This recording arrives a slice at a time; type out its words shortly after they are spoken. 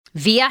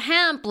Via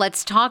Hemp,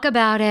 let's talk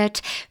about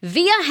it.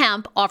 Via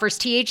Hemp offers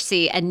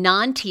THC and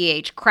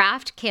non-TH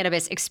craft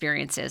cannabis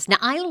experiences. Now,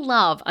 I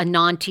love a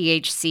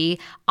non-THC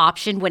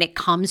option when it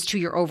comes to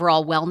your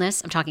overall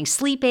wellness. I'm talking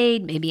sleep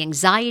aid, maybe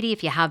anxiety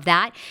if you have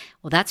that.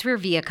 Well, that's where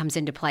Via comes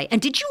into play.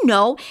 And did you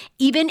know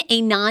even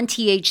a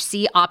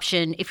non-THC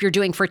option, if you're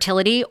doing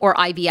fertility or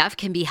IVF,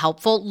 can be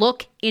helpful?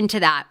 Look into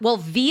that. Well,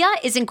 Via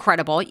is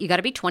incredible. You got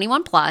to be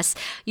 21 plus.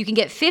 You can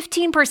get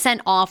 15%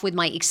 off with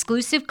my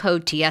exclusive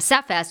code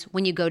TSFS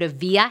when you go to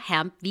Via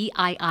Hemp,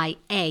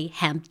 VIIA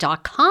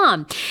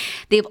hemp.com.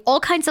 They have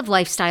all kinds of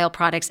lifestyle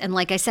products. And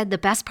like I said, the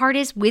best part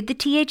is with the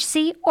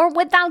THC or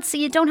without, so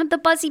you don't have the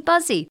buzzy.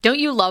 Don't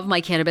you love my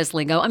cannabis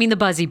lingo? I mean, the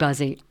buzzy.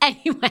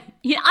 Anyway,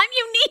 I'm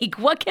unique.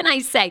 What can I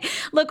say?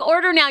 Look,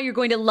 order now. You're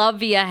going to love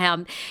Via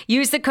Hemp.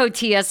 Use the code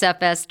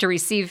TSFS to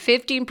receive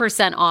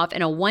 15% off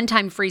and a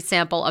one-time free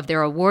sample of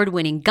their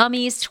award-winning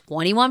gummies,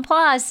 21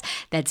 plus.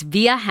 That's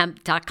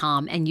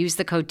viahemp.com, and use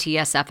the code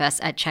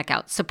TSFS at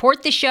checkout.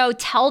 Support the show.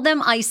 Tell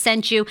them I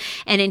sent you,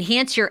 and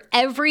enhance your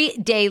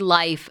everyday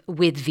life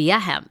with Via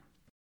Hemp.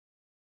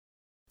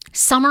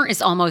 Summer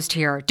is almost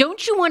here.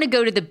 Don't you want to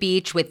go to the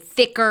beach with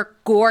thicker,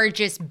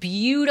 gorgeous,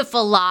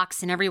 beautiful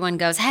locks, and everyone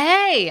goes,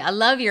 "Hey, I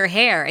love your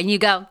hair," and you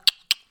go,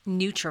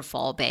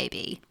 "Nutrafol,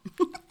 baby."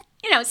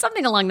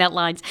 Something along that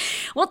lines.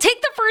 Well,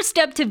 take the first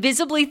step to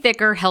visibly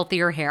thicker,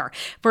 healthier hair.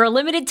 For a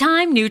limited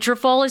time,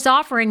 Nutrafol is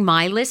offering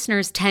my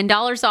listeners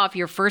 $10 off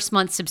your first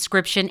month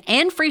subscription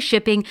and free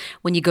shipping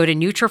when you go to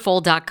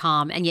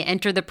Nutrafol.com and you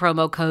enter the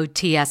promo code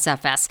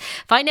TSFS.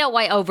 Find out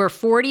why over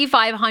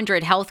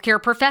 4,500 healthcare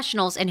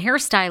professionals and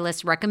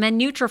hairstylists recommend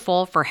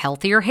Nutrafol for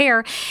healthier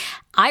hair.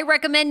 I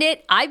recommend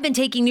it. I've been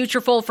taking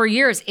Nutrafol for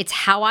years. It's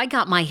how I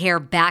got my hair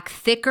back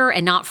thicker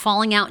and not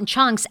falling out in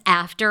chunks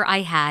after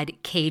I had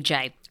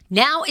KJ.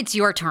 Now it's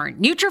your turn.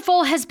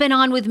 Nutrafol has been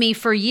on with me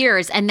for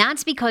years, and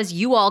that's because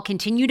you all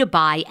continue to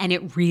buy, and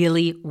it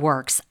really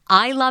works.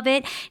 I love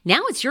it.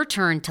 Now it's your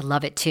turn to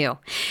love it too.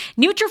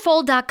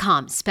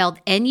 Nutrafol.com,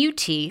 spelled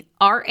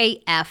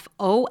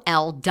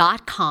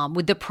Nutrafol.com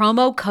with the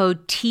promo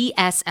code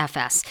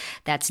TSFS.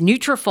 That's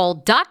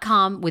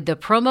Nutrafol.com with the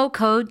promo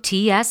code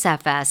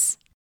TSFS.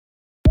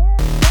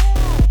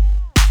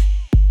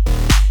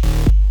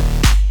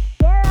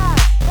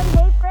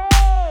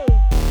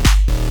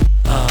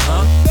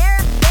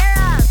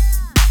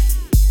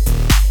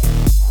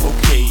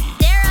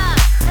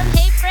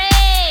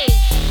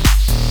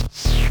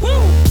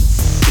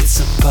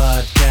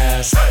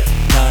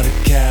 Not a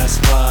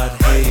cast pod,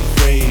 hey,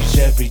 phrase.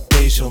 Every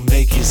day she'll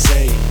make you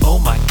say, oh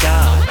my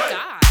God.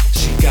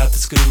 She got the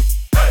scoop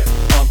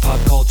on pop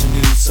culture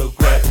news, so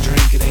grab a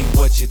drink. It ain't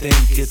what you think,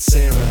 it's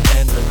Sarah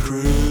and the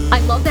crew. I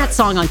love that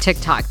song on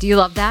TikTok. Do you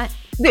love that?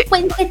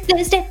 Wednesday,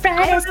 Thursday,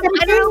 Friday. I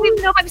don't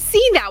even know if I've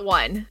seen that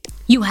one.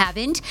 You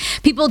haven't?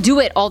 People do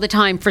it all the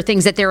time for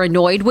things that they're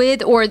annoyed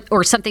with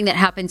or something that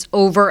happens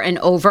over and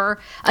over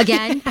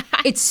again.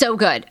 It's so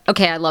good.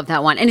 Okay, I love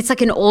that one. And it's like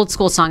an old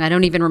school song. I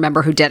don't even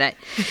remember who did it.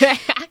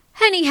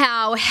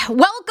 Anyhow,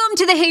 welcome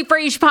to the Hey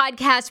Frage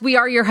podcast. We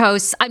are your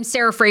hosts. I'm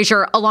Sarah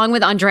Fraser along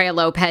with Andrea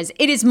Lopez.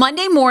 It is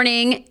Monday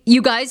morning.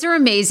 You guys are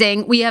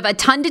amazing. We have a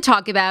ton to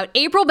talk about.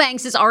 April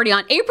Banks is already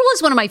on. April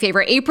is one of my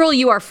favorite. April,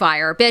 you are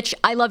fire. Bitch,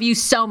 I love you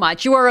so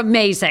much. You are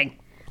amazing.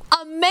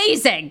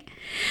 Amazing.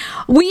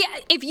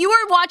 If you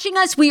are watching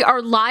us, we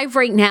are live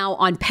right now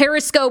on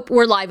Periscope.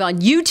 We're live on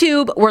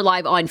YouTube. We're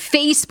live on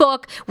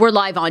Facebook. We're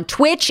live on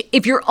Twitch.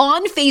 If you're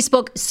on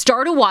Facebook,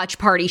 start a watch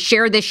party.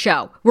 Share this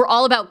show. We're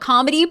all about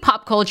comedy,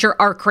 pop culture,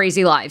 our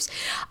crazy lives.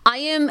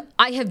 I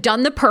have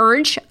done the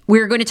purge.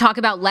 We're going to talk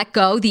about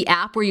LetGo, the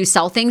app where you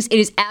sell things. It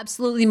is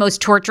absolutely the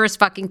most torturous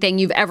fucking thing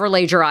you've ever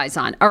laid your eyes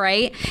on. All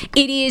right.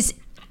 It is.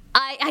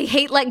 I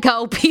hate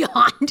LetGo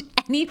beyond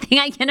anything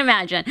I can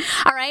imagine.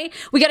 All right.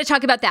 We got to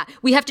talk about that.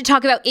 We have to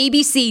talk about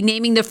ABC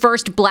naming the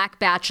first Black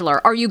Bachelor.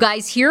 Are you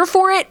guys here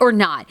for it or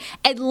not?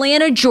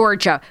 Atlanta,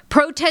 Georgia.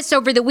 Protests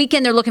over the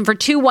weekend. They're looking for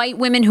 2 white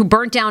women who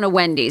burnt down a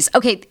Wendy's.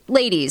 Okay,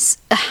 ladies.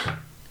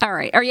 All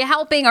right. Are you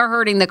helping or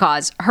hurting the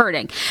cause?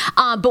 Hurting.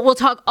 But we'll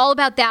talk all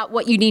about that,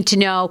 what you need to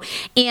know.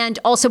 And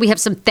also we have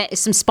some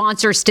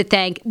sponsors to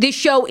thank. This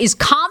show is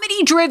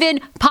comedy-driven,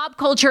 pop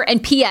culture,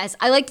 and P.S.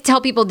 I like to tell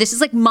people this is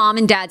like mom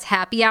and dad's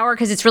happy hour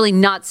because it's really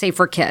not safe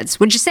for kids.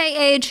 Would you say,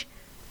 Age?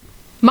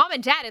 Mom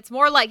and dad, it's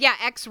more like,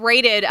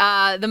 X-rated,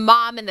 the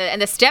mom and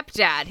the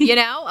stepdad, you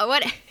know?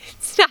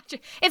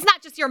 It's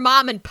not just your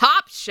mom and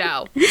pop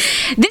show.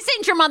 This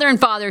ain't your mother and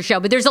father show,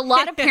 but there's a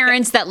lot of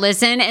parents that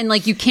listen and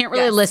like you can't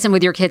really listen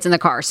with your kids in the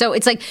car. So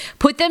it's like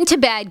put them to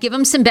bed, give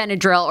them some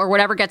Benadryl or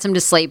whatever gets them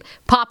to sleep,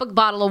 pop a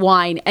bottle of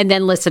wine, and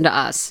then listen to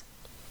us.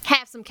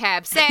 Have some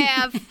Cab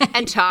Sav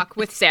and talk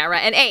with Sarah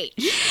and Age.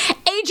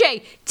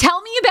 AJ,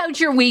 tell me about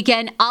your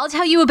weekend. I'll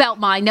tell you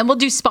about mine. Then we'll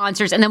do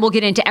sponsors and then we'll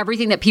get into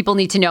everything that people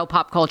need to know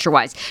pop culture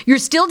wise. You're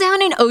still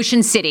down in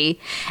Ocean City.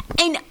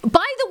 And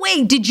by the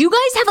way, did you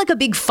guys have like a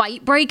big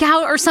fight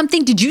breakout or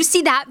something? Did you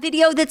see that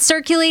video that's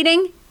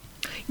circulating?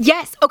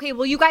 Yes. Okay.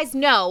 Well, you guys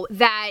know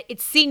that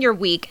it's senior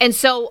week. And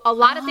so a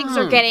lot of things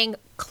are getting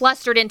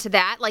clustered into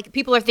that. Like,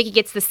 people are thinking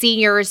it's the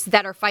seniors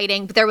that are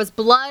fighting, but there was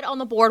blood on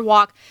the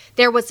boardwalk.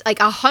 There was like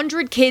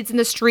 100 kids in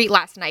the street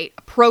last night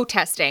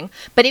protesting,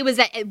 but it was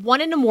at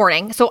 1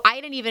 a.m. So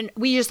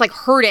we just like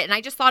heard it, and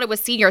I just thought it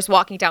was seniors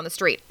walking down the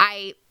street.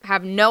 I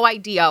have no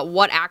idea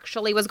what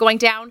actually was going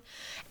down.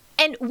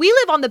 And we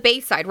live on the bay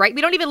side, right?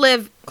 We don't even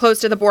live close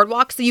to the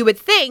boardwalk, so you would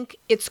think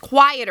it's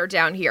quieter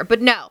down here.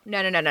 But no.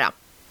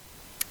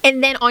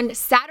 And then on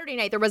Saturday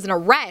night, there was an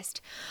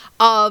arrest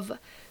of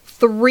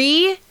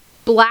 3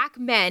 black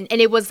men, and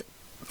it was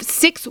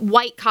 6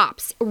 white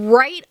cops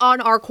right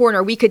on our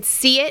corner. We could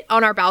see it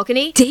on our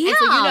balcony. Damn. And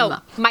so,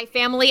 my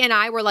family and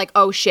I were like,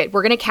 oh shit,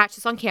 we're going to catch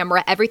this on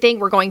camera. Everything,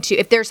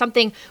 if there's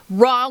something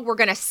wrong, we're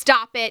going to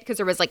stop it, because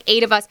there was like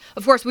 8 of us.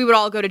 Of course, we would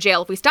all go to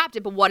jail if we stopped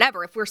it, but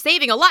whatever. If we're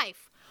saving a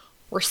life,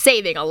 we're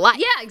saving a life.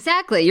 Yeah,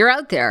 exactly. You're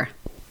out there.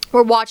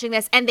 We're watching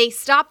this, and they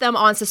stopped them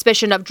on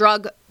suspicion of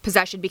drug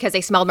possession because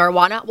they smelled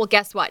marijuana. Well,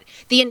 guess what?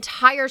 The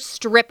entire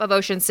strip of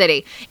Ocean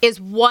City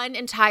is one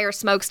entire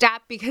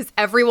smokestack because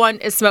everyone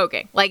is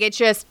smoking. Like, it's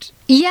just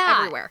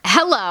everywhere.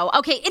 Hello.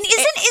 Okay, and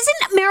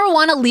isn't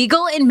marijuana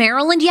legal in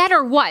Maryland yet,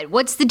 or what?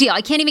 What's the deal?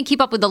 I can't even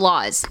keep up with the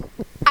laws.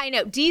 I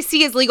know.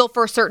 D.C. is legal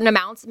for certain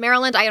amounts.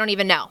 Maryland, I don't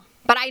even know.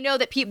 But I know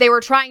that they were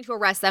trying to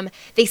arrest them.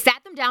 They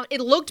sat them down. It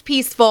looked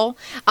peaceful.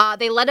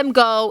 They let them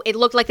go. It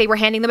looked like they were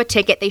handing them a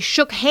ticket. They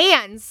shook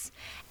hands,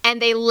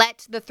 and they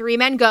let the 3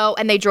 men go,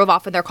 and they drove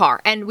off in their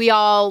car. And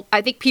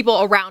I think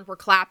people around were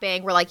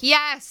clapping. We're like,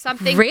 yes,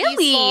 something really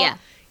peaceful.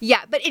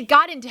 Yeah, but it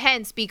got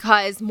intense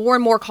because more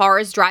and more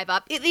cars drive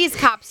up. These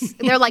cops,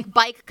 they're like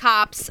bike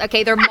cops,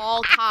 okay? They're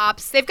mall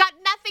cops. They've got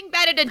nothing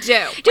better to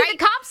do. Do the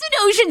cops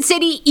in Ocean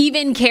City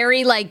even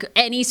carry like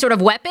any sort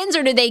of weapons,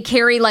 or do they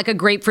carry like a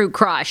grapefruit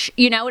crush?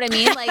 You know what I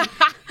mean? Like,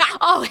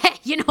 oh, hey,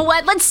 you know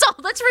what? Let's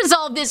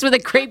resolve this with a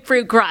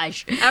grapefruit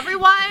crush.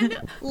 Everyone,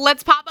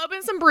 let's pop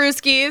open some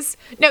brewskis.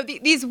 No,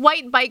 these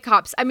white bike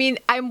cops, I mean,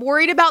 I'm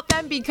worried about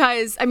them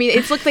because, I mean,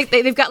 it looks like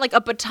they've got like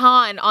a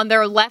baton on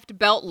their left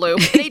belt loop.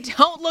 They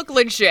don't look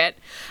legit.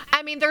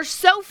 I mean, they're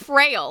so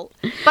frail,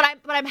 but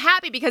I'm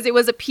happy because it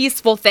was a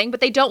peaceful thing, but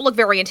they don't look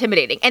very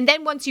intimidating. And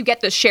then once you get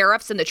the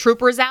sheriffs and the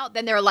troopers out,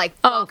 then they're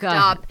like buffed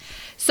up.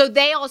 So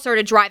they all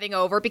started driving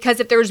over because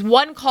if there's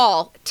one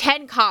call,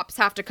 10 cops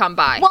have to come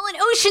by. Well,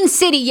 in Ocean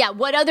City, yeah,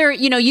 what other,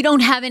 you don't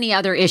have any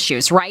other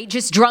issues, right?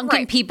 Just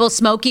drunken people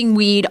smoking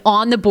weed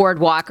on the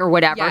boardwalk or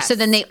whatever. Yes. So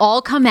then they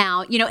all come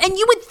out, and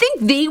you would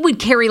think they would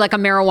carry like a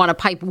marijuana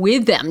pipe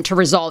with them to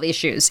resolve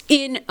issues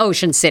in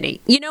Ocean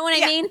City. You know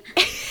what I mean?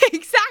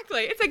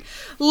 Exactly. It's like,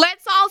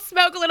 let's all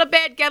smoke a little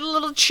bit, get a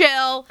little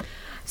chill.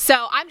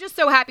 So I'm just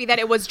so happy that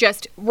it was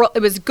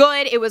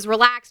good. It was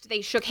relaxed.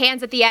 They shook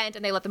hands at the end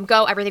and they let them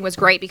go. Everything was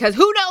great because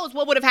who knows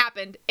what would have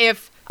happened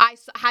if I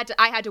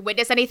had to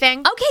witness anything.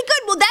 Okay,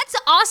 good. Well, that's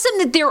awesome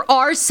that there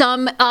are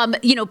some,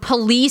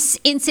 police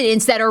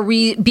incidents that are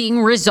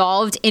being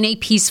resolved in a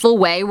peaceful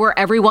way where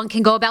everyone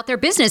can go about their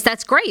business.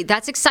 That's great.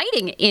 That's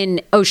exciting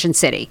in Ocean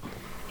City.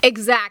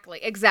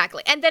 Exactly.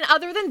 And then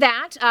other than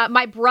that,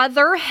 my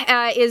brother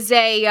is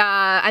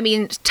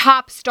a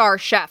top star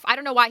chef. I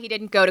don't know why he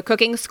didn't go to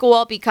cooking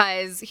school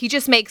because he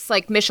just makes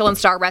like Michelin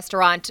star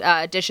restaurant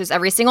dishes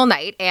every single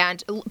night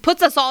and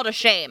puts us all to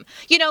shame.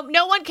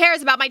 No one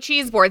cares about my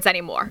cheese boards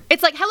anymore.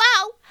 It's like,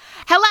 hello,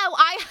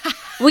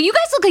 Well, you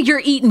guys look like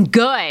you're eating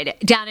good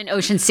down in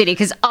Ocean City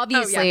because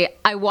obviously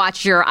I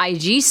watch your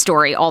IG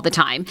story all the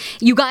time.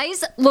 You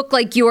guys look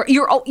like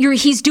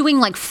he's doing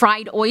like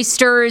fried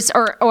oysters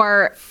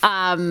or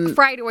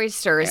fried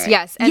oysters,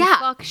 yes. And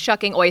fuck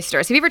shucking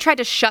oysters. Have you ever tried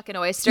to shuck an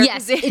oyster?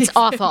 Yes, it's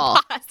awful.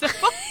 I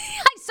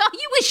saw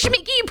you with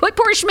Schmicky. You put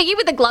poor Schmicky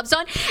with the gloves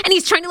on, and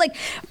he's trying to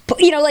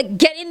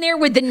get in there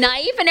with the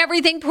knife and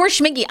everything. Poor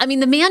Schmicky. I mean,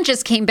 the man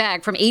just came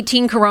back from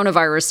 18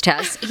 coronavirus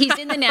tests. He's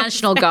in the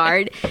National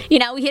Guard. He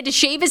had to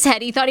shave his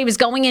head. He thought he was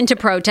going into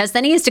protest.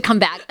 Then he has to come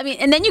back. I mean,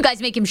 and then you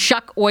guys make him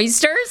shuck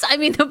oysters. I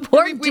mean, the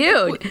poor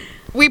dude.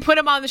 We put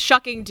him on the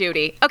shucking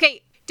duty.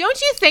 Okay. Don't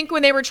you think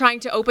when they were trying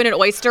to open an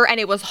oyster and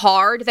it was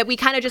hard that we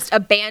kind of just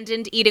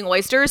abandoned eating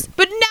oysters?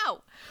 But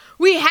no.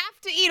 We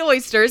have to eat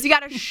oysters. You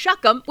got to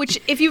shuck them,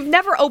 which if you've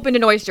never opened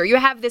an oyster, you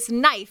have this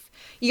knife.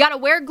 You got to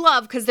wear a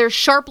glove because there's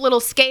sharp little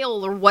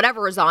scale or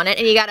whatever is on it,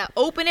 and you got to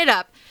open it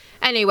up.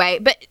 Anyway,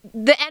 but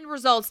the end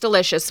result's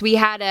delicious. We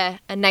had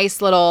a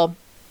nice little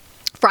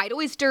fried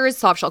oysters,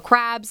 soft shell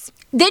crabs.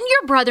 Then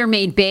your brother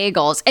made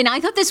bagels, and I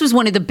thought this was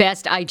one of the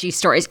best IG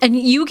stories. And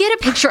you get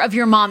a picture of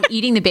your mom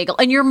eating the bagel,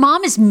 and your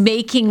mom is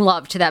making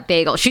love to that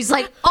bagel. She's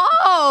like,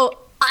 oh,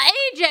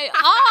 AJ,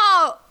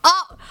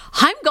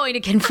 I'm going to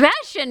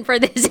confession for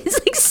this. It's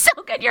like so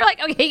good. You're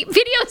like, okay,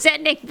 video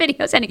sending.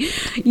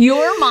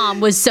 Your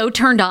mom was so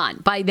turned on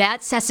by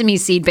that sesame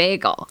seed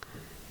bagel.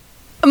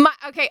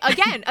 Okay,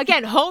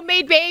 again,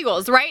 homemade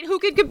bagels, right? Who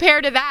could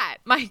compare to that?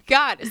 My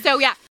God. So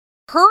yeah.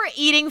 Her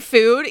eating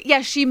food,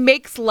 she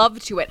makes love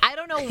to it. I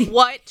don't know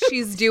what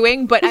she's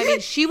doing, but I mean,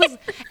 she was,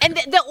 and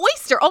the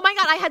oyster, oh my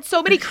God, I had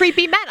so many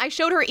creepy men. I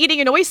showed her eating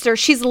an oyster.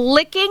 She's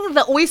licking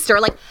the oyster,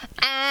 like,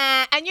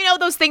 and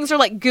those things are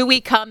like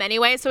gooey cum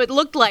anyway, so it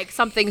looked like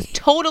something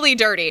totally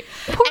dirty.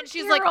 Poor and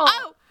she's girl. like,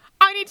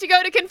 I need to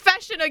go to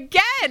confession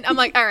again. I'm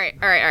like, all right.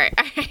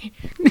 Cut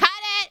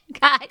it.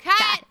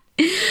 Cut.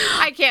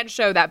 I can't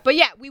show that. But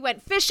yeah, we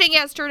went fishing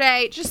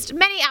yesterday. Just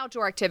many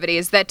outdoor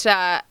activities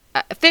that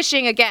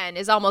fishing, again,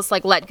 is almost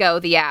like LetGo,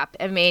 the app.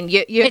 I mean,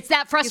 it's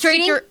that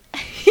frustrating?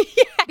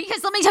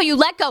 Because let me tell you,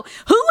 LetGo,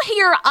 who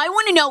here, I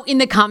want to know in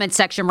the comments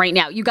section right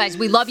now. You guys,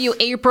 we love you.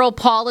 April,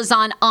 Paul is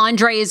on,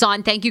 Andre is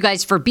on. Thank you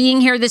guys for being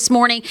here this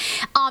morning.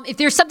 If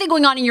there's something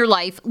going on in your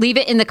life, leave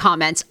it in the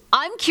comments.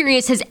 I'm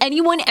curious, has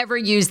anyone ever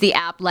used the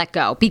app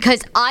LetGo?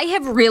 Because I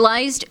have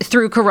realized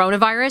through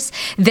coronavirus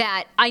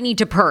that I need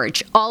to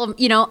purge.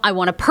 I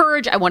want to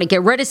purge. I want to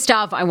get rid of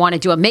stuff. I want to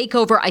do a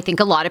makeover. I think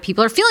a lot of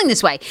people are feeling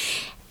this way.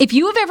 If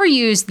you have ever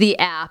used the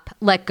app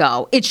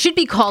LetGo, it should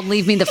be called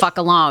Leave Me the Fuck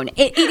Alone.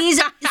 It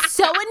is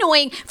so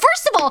annoying.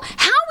 First of all,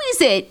 how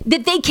is it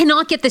that they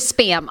cannot get the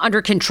spam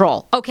under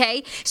control?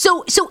 Okay,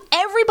 so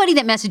everybody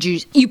that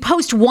messages you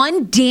post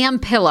one damn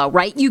pillow,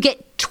 right? You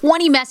get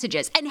 20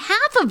 messages, and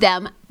half of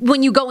them,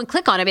 when you go and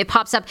click on them, it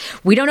pops up,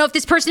 we don't know if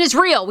this person is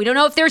real. We don't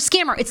know if they're a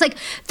scammer. It's like,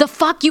 the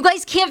fuck? You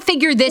guys can't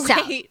figure this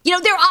out. They're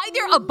either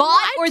a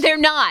bot or they're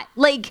not.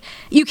 Like,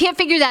 you can't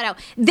figure that out.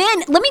 Then,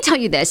 let me tell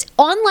you this.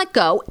 On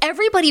LetGo,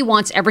 everybody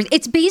wants everything.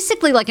 It's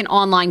basically like an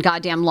online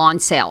goddamn lawn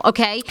sale,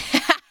 okay?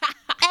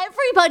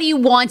 Everybody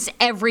wants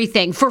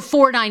everything for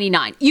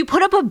 $4.99. You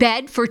put up a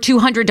bed for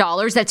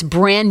 $200 that's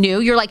brand new.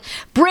 You're like,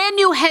 brand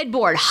new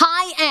headboard,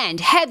 high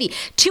end, heavy,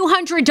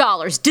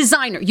 $200,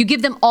 designer. You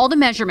give them all the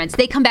measurements.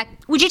 They come back.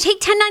 Would you take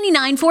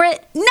 $10.99 for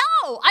it? No,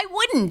 I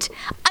wouldn't.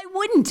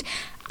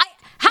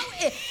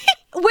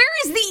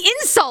 Where is the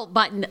insult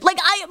button? Like,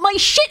 my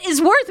shit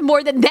is worth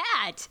more than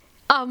that.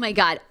 Oh my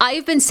God.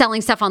 I've been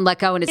selling stuff on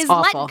LetGo and it's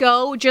awful. Is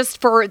LetGo just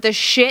for the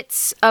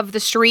shits of the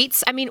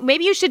streets? I mean,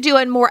 maybe you should do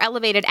a more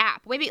elevated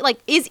app. Maybe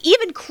is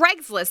even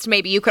Craigslist,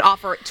 maybe you could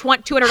offer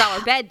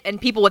 $200 bed and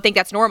people would think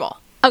that's normal.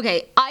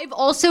 Okay, I've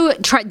also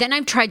tried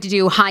to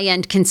do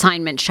high-end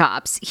consignment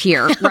shops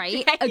here,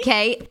 right?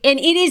 Okay. And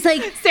it is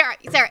like... Sarah,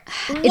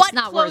 what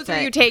clothes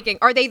are you taking?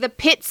 Are they the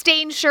pit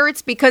stain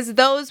shirts? Because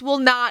those will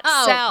not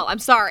sell. I'm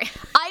sorry.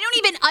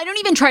 I don't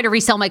even try to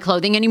resell my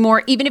clothing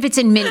anymore, even if it's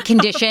in mint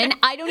condition.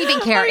 I don't even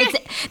care.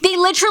 Okay. They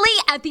literally,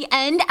 at the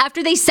end,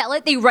 after they sell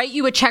it, they write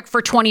you a check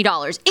for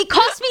 $20. It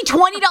cost me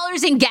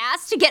 $20 in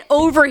gas to get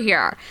over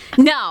here.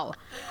 No.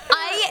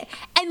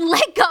 And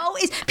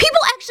LetGo is, people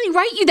actually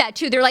write you that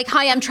too. They're like,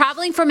 hi, I'm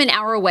traveling from an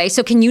hour away,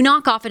 so can you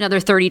knock off another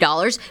 $30?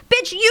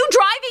 Bitch, you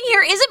driving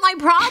here isn't my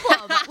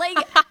problem.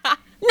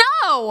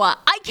 No,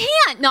 I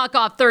can't knock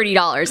off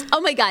 $30.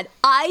 Oh my God,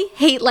 I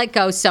hate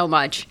LetGo so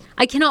much.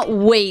 I cannot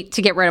wait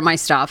to get rid of my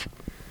stuff.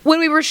 When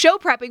we were show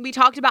prepping, we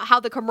talked about how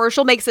the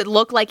commercial makes it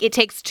look like it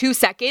takes 2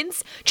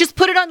 seconds. Just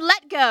put it on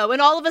LetGo,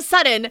 and all of a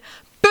sudden,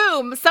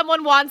 boom,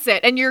 someone wants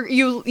it, and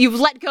you've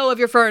let go of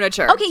your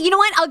furniture. Okay, you know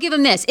what? I'll give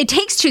them this. It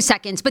takes 2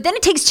 seconds, but then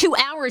it takes 2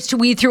 hours to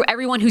weed through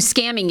everyone who's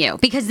scamming you,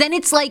 because then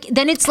it's like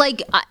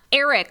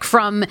Eric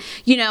from,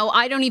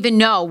 I don't even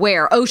know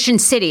where, Ocean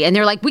City, and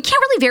they're like, we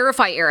can't really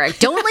verify Eric.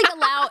 Don't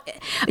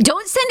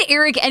don't send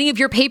Eric any of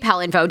your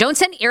PayPal info. Don't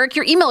send Eric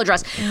your email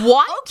address.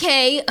 What?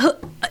 Okay,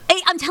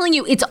 I'm telling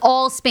you, it's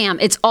all spam.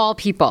 It's all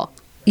people.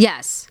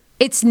 Yes,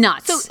 it's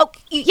nuts. So,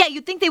 yeah,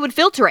 you'd think they would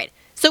filter it.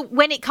 So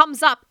when it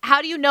comes up,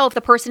 how do you know if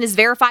the person is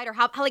verified, or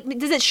how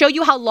does it show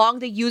you how long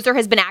the user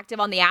has been active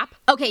on the app?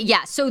 Okay,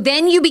 yeah. So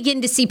then you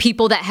begin to see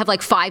people that have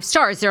 5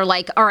 stars. They're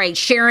like, all right,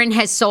 Sharon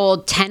has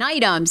sold 10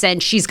 items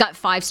and she's got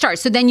 5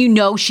 stars. So then you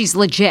know she's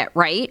legit,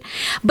 right?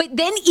 But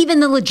then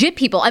even the legit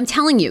people, I'm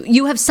telling you,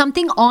 you have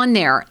something on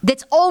there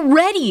that's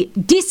already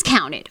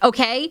discounted,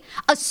 okay?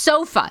 A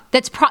sofa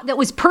that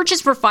was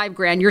purchased for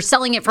 $5,000, you're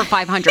selling it for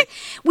 $500.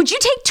 Would you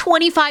take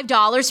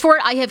 $25 for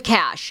it? I have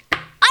cash.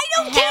 I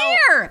don't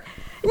care.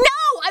 No,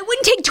 I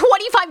wouldn't take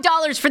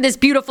 $25 for this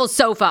beautiful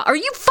sofa. Are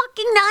you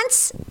fucking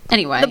nuts?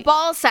 Anyway. The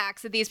ball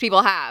sacks that these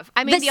people have.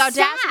 I mean, the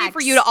audacity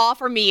for you to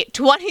offer me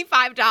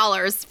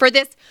 $25 for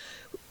this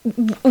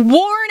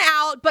worn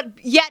out but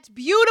yet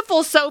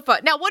beautiful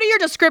sofa. Now, what are your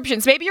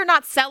descriptions? Maybe you're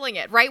not selling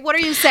it, right? What are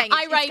you saying?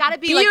 I write gotta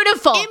be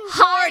beautiful,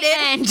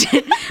 high-end,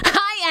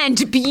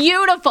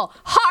 beautiful,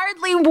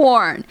 hardly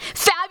worn,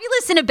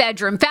 fabulous in a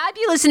bedroom,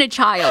 fabulous in a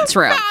child's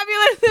room.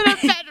 Fabulous in a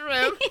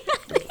bedroom.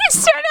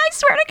 I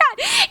swear to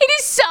God. It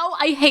is so,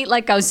 I hate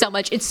LetGo so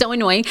much. It's so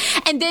annoying.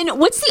 And then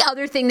what's the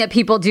other thing that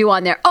people do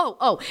on there?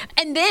 Oh,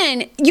 and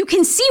then you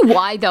can see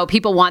why, though,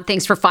 people want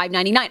things for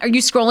 $5.99. Are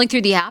you scrolling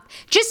through the app?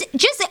 Just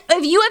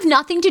if you have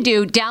nothing to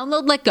do,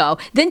 download LetGo,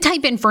 then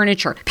type in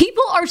furniture.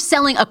 People are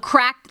selling a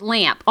cracked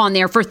lamp on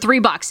there for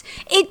 $3.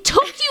 It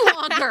took you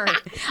longer.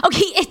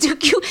 Okay, it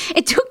took you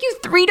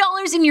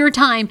 $3 in your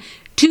time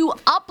to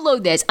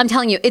upload this. I'm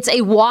telling you, it's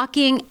a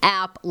walking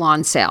app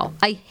lawn sale.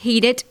 I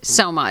hate it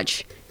so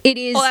much. It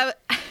is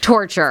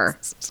torture.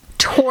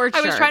 Torture.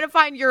 I was trying to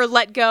find your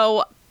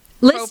LetGo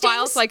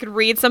profile so I could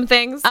read some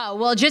things. Oh,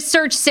 well, just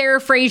search Sarah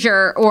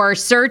Fraser or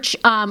search,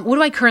 what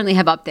do I currently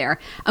have up there?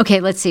 Okay,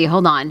 let's see.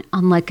 Hold on.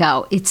 On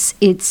LetGo.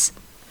 It's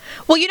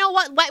Well, you know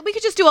what? We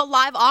could just do a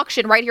live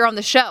auction right here on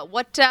the show.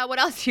 What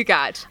else you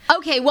got?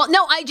 Okay, well,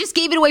 no, I just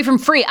gave it away from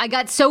free. I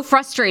got so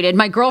frustrated.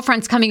 My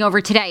girlfriend's coming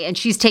over today, and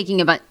she's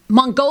taking about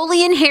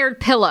Mongolian-haired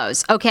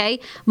pillows, okay?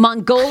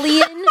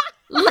 Mongolian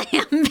lamb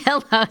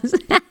pillows. $150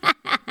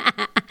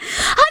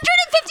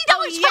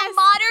 yes. for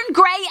modern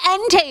gray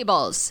end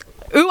tables.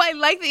 Ooh, I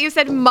like that you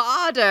said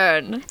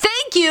modern.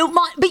 Thank you.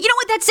 But you know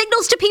what that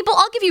signals to people?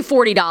 I'll give you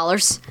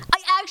 $40.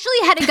 I actually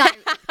had a guy,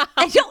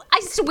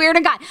 I swear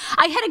to God,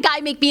 I had a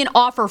guy make me an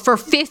offer for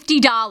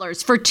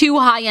 $50 for 2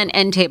 high-end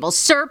end tables.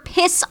 Sir,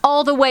 piss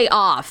all the way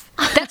off.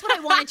 That's what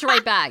I wanted to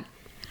write back.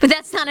 But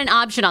that's not an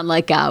option on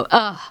LetGo.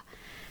 Ugh.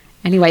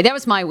 Anyway, that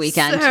was my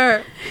weekend.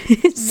 Sir.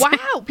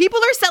 Wow, people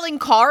are selling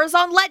cars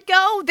on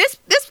LetGo. This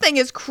thing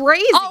is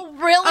crazy. Oh,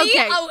 really?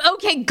 Okay. Oh,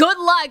 okay. Good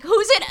luck.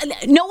 Who's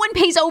it? No one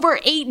pays over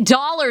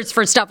 $8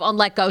 for stuff on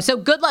LetGo. So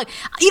good luck.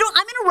 You know,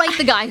 I'm going to write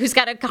the guy who's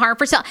got a car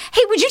for sale.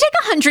 Hey, would you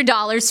take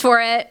 $100 for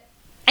it?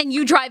 And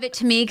you drive it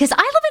to me? Because I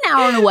live an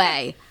hour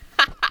away.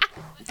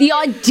 The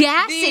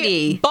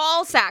audacity. The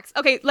ball sacks.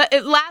 Okay,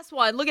 last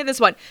one. Look at this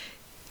one.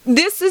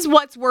 This is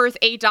what's worth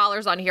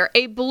 $8 on here.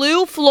 A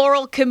blue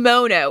floral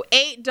kimono.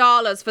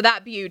 $8 for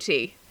that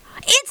beauty.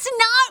 It's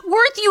not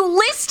worth you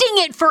listing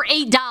it for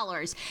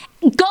 $8.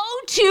 Go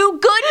to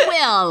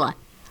Goodwill.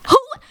 Who?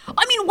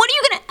 I mean, what are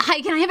you gonna? Hi,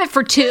 can I have it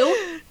for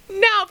 $2?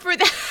 Now for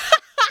that.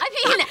 I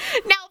mean,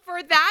 now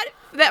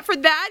for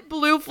that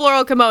blue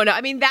floral kimono.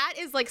 I mean, that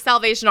is like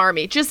Salvation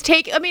Army. Just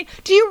take. I mean,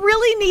 do you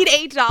really need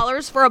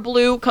 $8 for a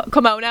blue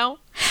kimono?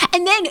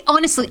 And then,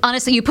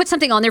 honestly, you put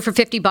something on there for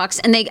 $50,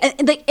 and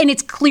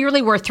it's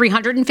clearly worth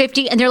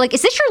 $350, and they're like,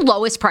 "Is this your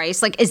lowest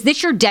price? Like, is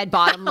this your dead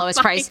bottom lowest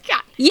price?"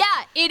 God. Yeah,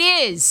 it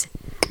is.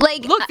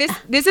 Like, Look,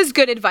 this is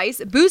good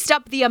advice. Boost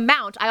up the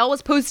amount. I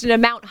always post an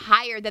amount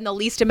higher than the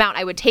least amount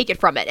I would take it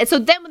from it. And so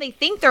then when they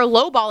think they're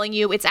lowballing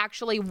you, it's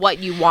actually what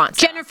you want.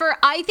 Jennifer,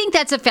 I think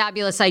that's a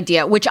fabulous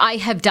idea, which I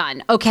have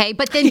done. Okay,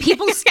 but then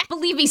people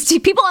believe me.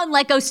 People on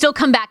LetGo still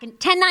come back and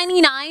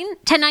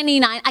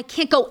 $10.99. I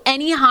can't go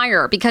any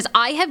higher because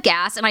I have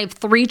gas and I have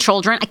 3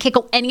 children. I can't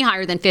go any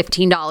higher than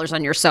 $15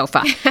 on your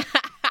sofa.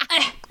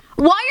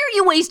 Why are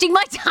you wasting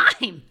my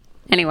time?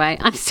 Anyway,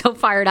 I'm so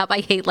fired up.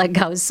 I hate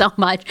LetGo so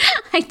much.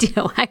 I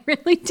do. I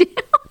really do.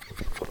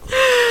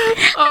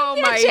 Oh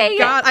my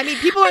God. I mean,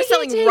 people are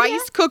selling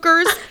rice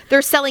cookers.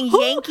 They're selling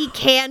Yankee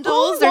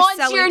candles. Who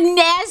wants your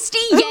nasty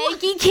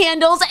Yankee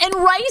candles and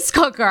rice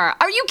cooker?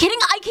 Are you kidding?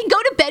 I can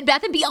go to Bed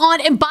Bath &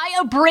 Beyond and buy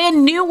a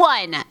brand new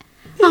one.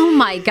 Oh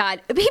my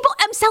God. People,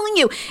 I'm telling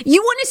you,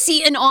 you want to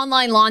see an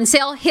online lawn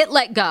sale? Hit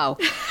LetGo.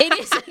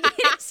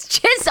 It's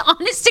just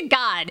honest to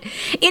God.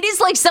 It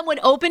is like someone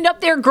opened up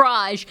their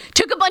garage,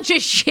 took a bunch of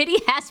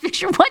shitty ass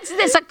pictures. What's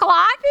this, a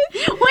clock?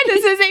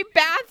 This is a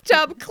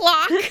bathtub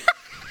clock.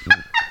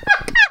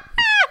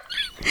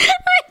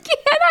 I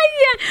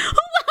can't.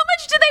 How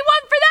much do they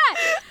want for that?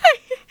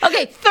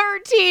 Okay,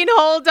 $13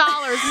 whole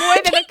more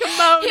than a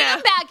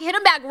kimono. Hit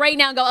them back right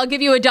now and go, I'll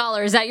give you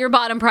 $1. Is that your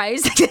bottom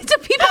price? That's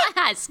what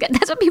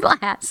people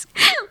ask.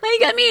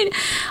 Like, I mean,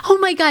 oh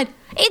my God.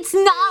 It's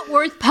not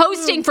worth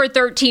posting for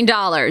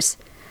 $13.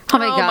 Oh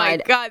my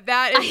God,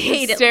 that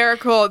is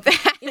hysterical.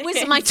 It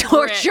was my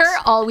torture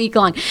all week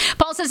long.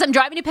 Paul says, I'm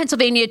driving to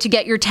Pennsylvania to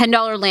get your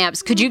 $10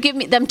 lamps. Could you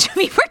give them to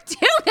me for $2?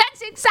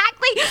 That's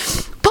exactly,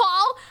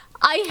 Paul,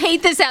 I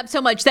hate this app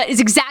so much. That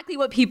is exactly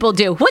what people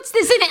do. What's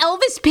this, an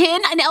Elvis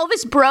pin? An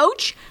Elvis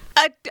brooch?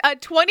 A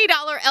 $20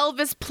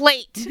 Elvis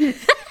plate.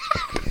 This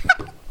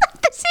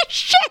is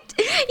shit.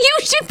 You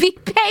should be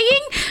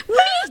paying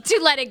me to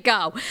let it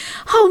go.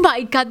 Oh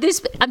my God,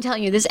 I'm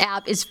telling you, this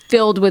app is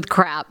filled with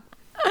crap.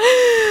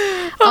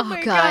 Oh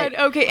my God.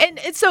 Okay.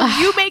 And so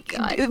you make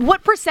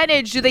what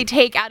percentage do they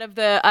take out of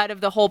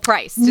the whole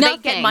price? Do they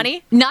get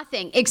money?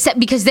 Nothing, except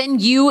because then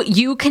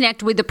you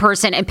connect with the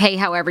person and pay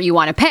however you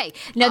want to pay.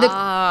 Now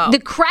the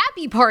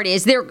crappy part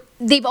is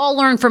they've all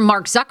learned from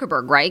Mark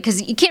Zuckerberg, right?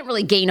 Because you can't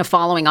really gain a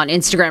following on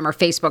Instagram or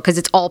Facebook because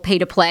it's all pay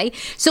to play.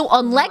 So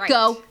on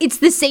LetGo, It's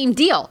the same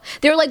deal.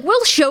 They're like,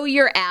 we'll show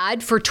your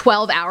ad for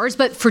 12 hours,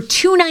 but for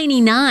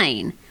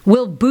 $2.99.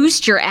 We'll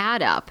boost your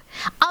ad up.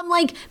 I'm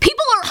like,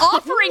 people are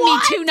offering me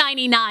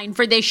 $2.99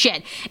 for this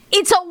shit.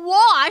 It's a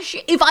wash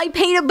if I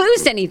pay to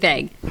boost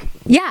anything.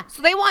 Yeah.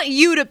 So they want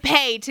you to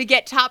pay to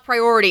get top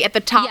priority at the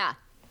top. Yeah.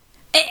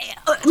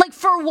 Like,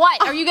 for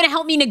what? Are you going to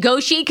help me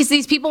negotiate? Because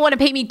these people want to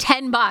pay me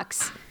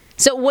 $10.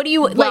 So what do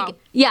you, like,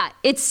 yeah,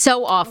 it's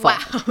so awful.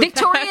 Wow.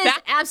 Victoria is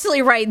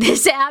absolutely right.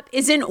 This app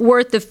isn't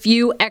worth the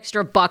few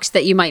extra bucks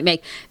that you might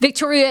make.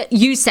 Victoria,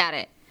 you said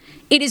it.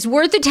 It is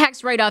worth the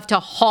tax write-off to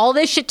haul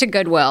this shit to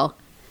Goodwill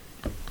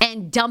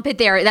and dump it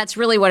there. That's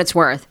really what it's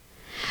worth.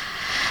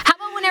 How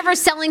about whenever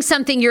selling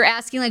something, you're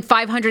asking like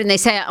 $500 and they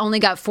say I only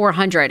got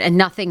 $400 and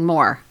nothing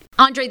more?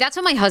 Andre, that's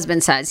what my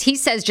husband says. He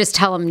says just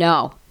tell him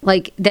no.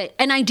 Like that,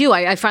 and I do.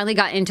 I finally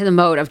got into the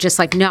mode of just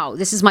like, no,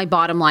 this is my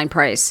bottom line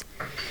price.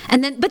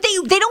 And then, but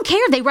they don't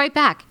care. They write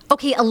back,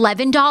 okay,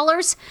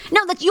 $11?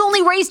 No, that you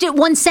only raised it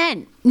 1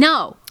 cent.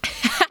 No.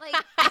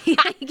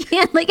 I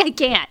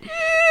can't.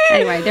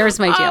 Anyway, there's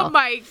my deal. Oh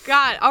my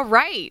God. All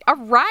right.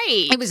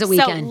 It was a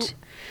weekend.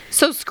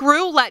 So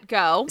screw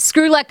LetGo.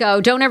 Screw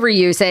LetGo. Don't ever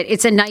use it.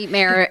 It's a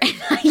nightmare.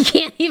 I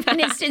can't even.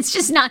 It's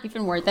just not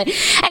even worth it.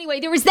 Anyway,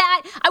 there was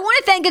that. I want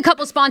to thank a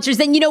couple sponsors.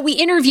 Then, we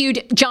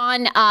interviewed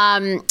John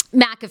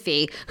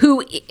McAfee,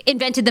 who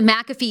invented the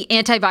McAfee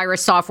antivirus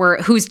software,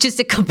 who's just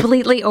a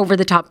completely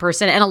over-the-top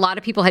person, and a lot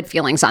of people had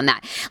feelings on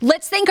that.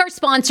 Let's thank our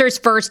sponsors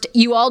first.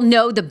 You all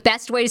know the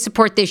best way to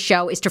support this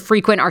show is to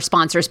frequent our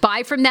sponsors.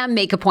 Buy from them,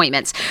 make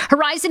appointments.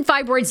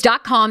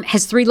 HorizonFibroids.com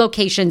has 3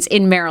 locations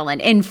in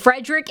Maryland, in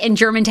Frederick, in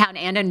Germantown,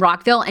 and in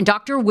Rockville, and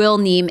Dr. Will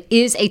Neem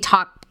is a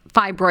top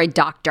fibroid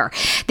doctor.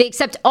 They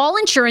accept all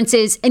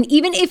insurances, and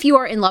even if you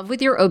are in love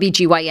with your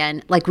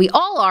OBGYN, like we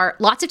all are,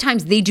 lots of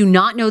times they do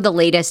not know the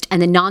latest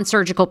and the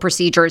non-surgical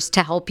procedures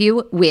to help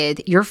you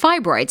with your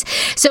fibroids.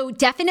 So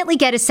definitely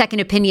get a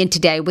second opinion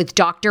today with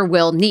Dr.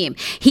 Will Neem.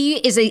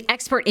 He is an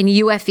expert in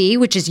UFE,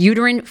 which is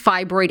uterine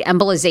fibroid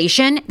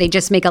embolization. They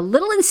just make a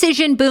little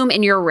incision, boom,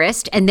 in your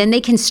wrist, and then they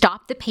can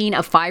stop the pain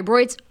of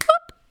fibroids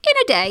in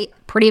a day.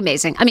 Pretty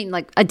amazing. I mean,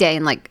 like a day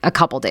in like a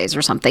couple days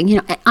or something.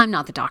 I'm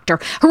not the doctor.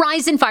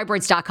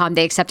 HorizonFibroids.com.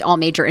 They accept all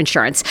major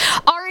insurance.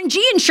 RNG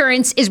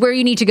Insurance is where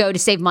you need to go to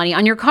save money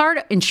on your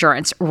car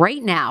insurance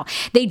right now.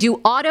 They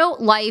do auto,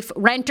 life,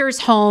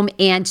 renters, home,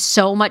 and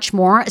so much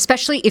more.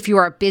 Especially if you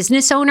are a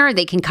business owner,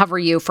 they can cover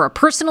you for a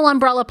personal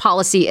umbrella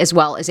policy as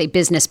well as a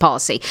business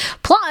policy.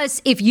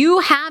 Plus, if you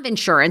have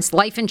insurance,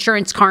 life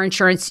insurance, car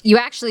insurance, you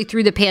actually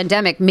through the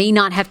pandemic may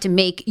not have to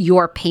make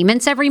your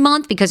payments every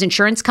month because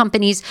insurance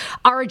companies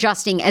are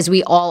adjusting as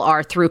we all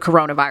are through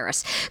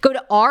coronavirus. Go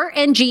to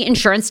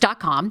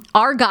rnginsurance.com.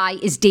 Our guy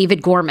is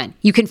David Gorman.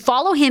 You can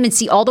follow him and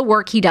see all the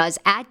work he does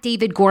at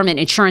David Gorman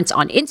Insurance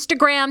on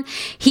Instagram.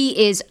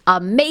 He is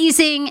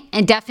amazing,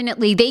 and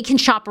definitely they can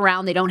shop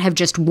around. They don't have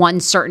just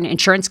one certain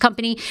insurance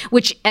company,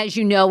 which, as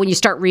you know, when you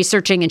start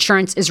researching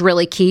insurance is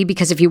really key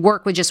because if you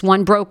work with just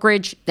one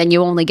brokerage, then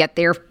you only get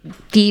their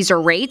fees or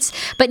rates,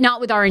 but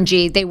not with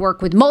RNG. They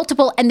work with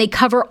multiple, and they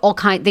cover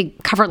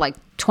like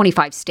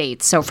 25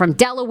 states. So from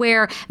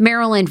Delaware,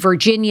 Maryland,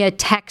 Virginia,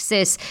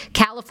 Texas,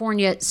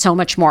 California, so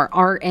much more.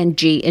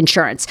 RNG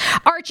Insurance.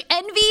 Arch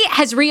Envy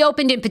has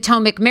reopened in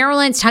Potomac,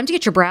 Maryland. It's time to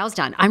get your brows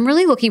done. I'm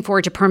really looking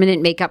forward to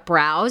permanent makeup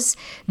brows.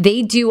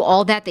 They do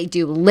all that. They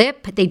do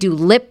lip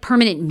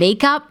permanent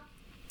makeup.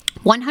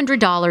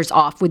 $100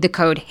 off with the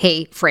code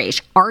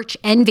HeyFrase. Arch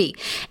Envy,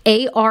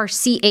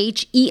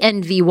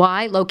 ARCHENVY,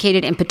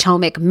 located in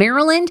Potomac,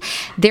 Maryland.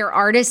 Their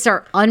artists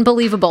are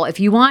unbelievable. If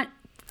you want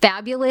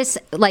fabulous,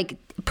 like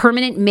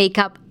permanent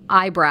makeup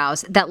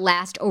eyebrows that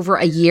last over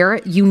a year,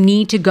 you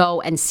need to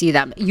go and see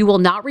them. You will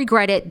not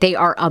regret it. They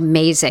are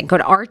amazing. Go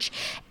to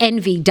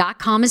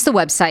archenvy.com is the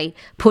website.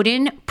 Put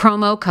in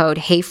promo code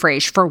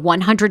HeyFrase for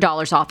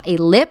 $100 off a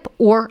lip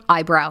or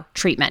eyebrow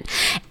treatment.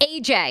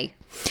 AJ,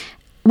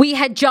 we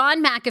had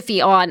John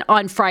McAfee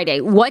on Friday.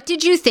 What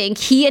did you think?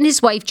 He and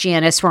his wife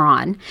Janice were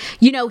on.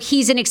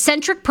 He's an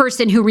eccentric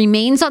person who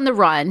remains on the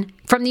run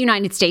from the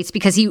United States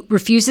because he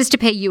refuses to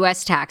pay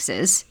U.S.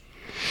 taxes.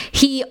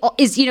 He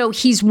is,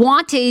 he's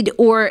wanted,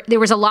 or there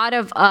was a lot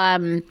of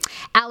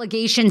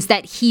allegations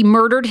that he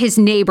murdered his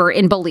neighbor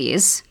in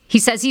Belize. He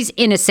says he's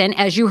innocent,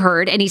 as you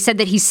heard, and he said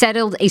that he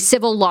settled a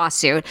civil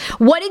lawsuit.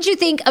 What did you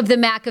think of the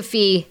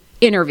McAfee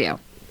interview?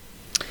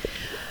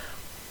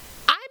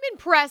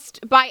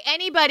 Impressed by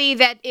anybody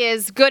that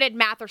is good at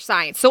math or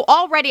science. So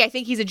already I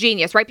think he's a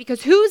genius, right?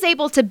 Because who's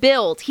able to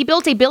build? He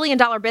built $1 billion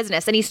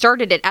business and he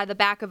started it out of the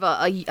back of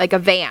a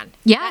van.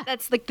 Yeah.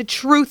 That's like the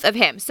truth of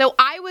him. So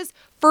I was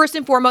first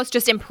and foremost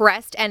just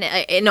impressed and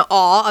in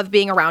awe of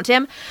being around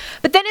him.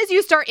 But then as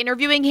you start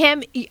interviewing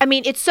him, I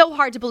mean, it's so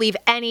hard to believe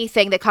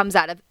anything that comes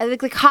out of,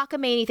 like the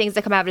cockamamie things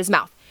that come out of his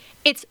mouth.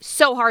 It's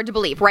so hard to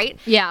believe, right?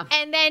 Yeah.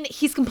 And then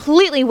he's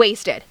completely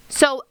wasted.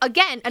 So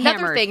again,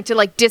 another thing to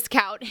like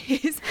discount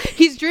is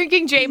he's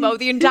drinking JMO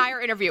the entire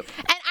interview.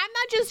 And I'm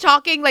not just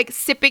talking like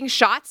sipping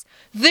shots.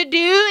 The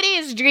dude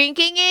is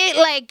drinking it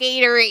like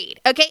Gatorade.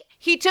 Okay?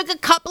 He took a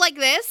cup like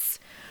this,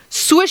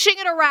 swishing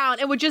it around,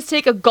 and would just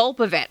take a gulp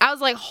of it. I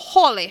was like,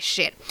 holy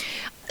shit.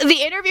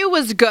 The interview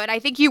was good. I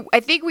think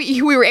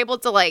we were able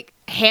to like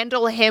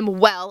handle him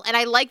well. And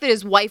I like that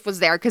his wife was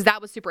there because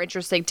that was super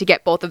interesting to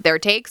get both of their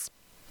takes.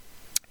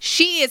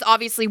 She is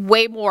obviously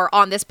way more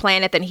on this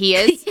planet than he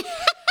is.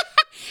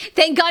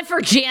 Thank God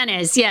for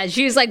Janice. Yeah,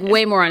 she was like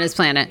way more on his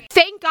planet.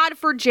 Thank God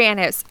for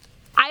Janice.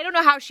 I don't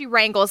know how she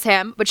wrangles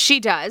him, but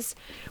she does.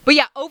 But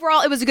yeah,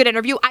 overall, it was a good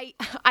interview. I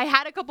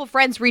had a couple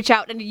friends reach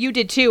out, and you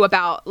did too,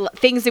 about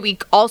things that we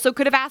also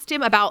could have asked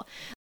him about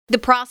the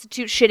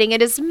prostitute shitting in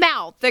his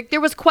mouth. Like,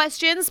 there was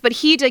questions, but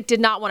he did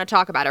not want to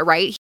talk about it,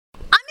 right?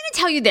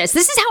 Tell you this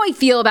is how I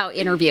feel about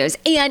interviews,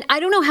 and I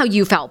don't know how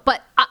you felt,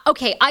 but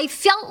okay, I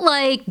felt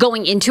like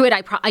going into it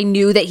I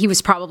knew that he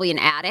was probably an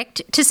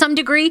addict to some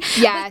degree.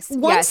 Yes. But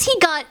once he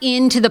got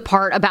into the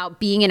part about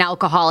being an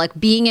alcoholic,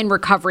 being in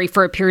recovery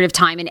for a period of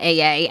time in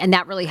AA, and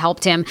that really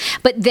helped him,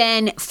 but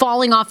then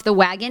falling off the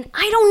wagon,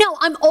 I don't know,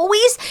 I'm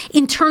always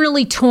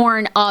internally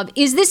torn of,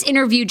 is this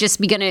interview just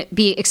going to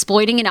be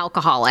exploiting an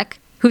alcoholic?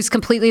 who's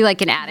completely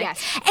like an addict.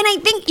 Yes. And I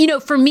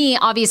think, for me,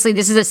 obviously,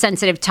 this is a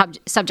sensitive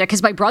subject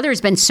because my brother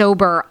has been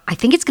sober. I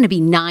think it's going to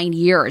be 9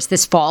 years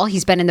this fall.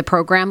 He's been in the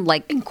program,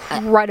 like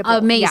Incredible.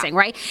 amazing, Yeah.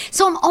 right?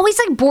 So I'm always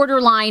like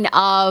borderline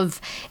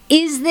of,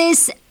 is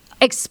this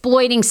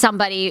exploiting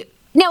somebody?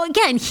 Now,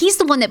 again, he's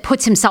the one that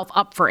puts himself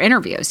up for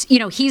interviews.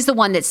 He's the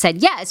one that said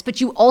yes,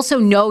 but you also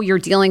know you're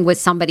dealing with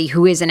somebody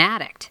who is an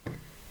addict.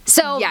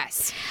 So,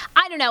 Yes.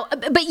 I don't know.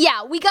 But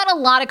yeah, we got a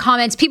lot of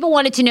comments. People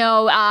wanted to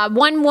know.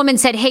 One woman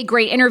said, hey,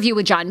 great interview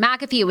with John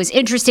McAfee. It was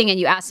interesting and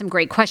you asked some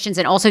great questions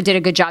and also did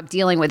a good job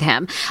dealing with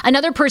him.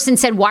 Another person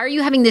said, why are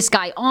you having this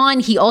guy on?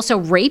 He also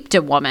raped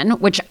a woman,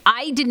 which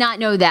I did not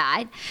know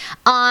that.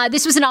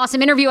 This was an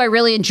awesome interview. I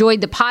really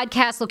enjoyed the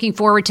podcast. Looking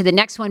forward to the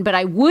next one. But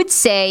I would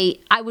say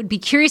I would be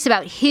curious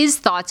about his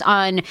thoughts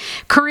on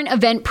current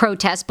event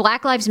protests,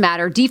 Black Lives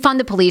Matter, defund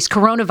the police,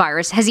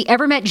 coronavirus. Has he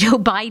ever met Joe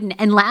Biden?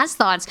 And last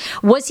thoughts,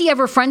 was he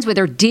ever friends with,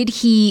 or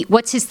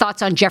what's his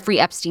thoughts on Jeffrey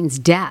Epstein's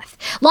death?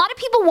 A lot of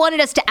people wanted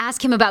us to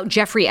ask him about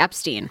Jeffrey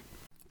Epstein.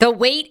 The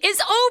wait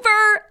is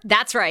over.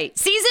 That's right.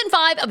 Season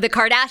 5 of The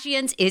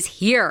Kardashians is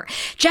here.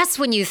 Just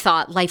when you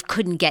thought life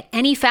couldn't get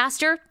any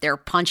faster, they're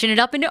punching it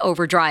up into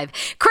overdrive.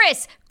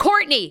 Kris,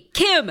 Kourtney,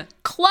 Kim,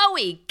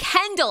 Khloe,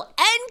 Kendall,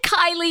 and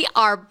Kylie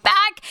are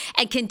back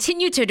and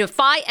continue to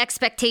defy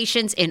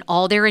expectations in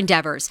all their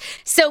endeavors.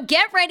 So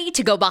get ready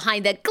to go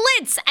behind the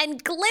glitz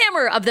and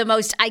glamour of the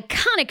most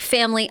iconic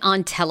family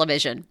on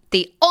television.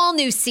 The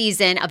all-new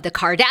season of The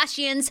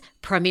Kardashians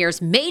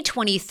premieres May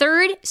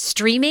 23rd,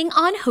 streaming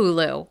on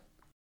Hulu.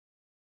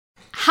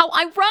 How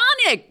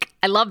ironic!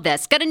 I love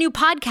this. Got a new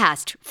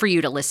podcast for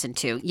you to listen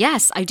to.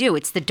 Yes, I do.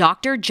 It's the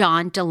Dr.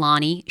 John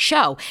Delaney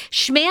Show.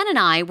 Schman and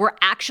I were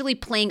actually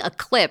playing a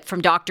clip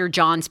from Dr.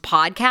 John's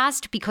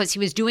podcast because he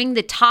was doing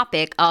the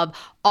topic of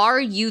are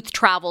youth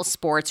travel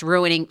sports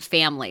ruining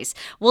families?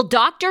 Well,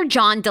 Dr.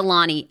 John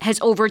Delaney has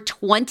over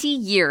 20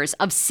 years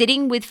of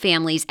sitting with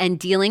families and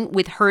dealing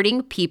with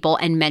hurting people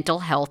and mental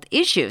health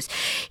issues.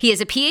 He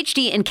has a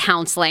PhD in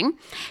counseling.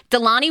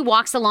 Delaney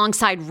walks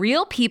alongside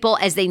real people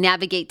as they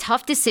navigate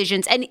tough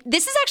decisions. And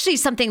this is actually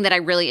something that I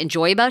really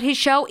enjoy about his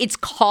show. It's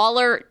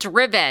caller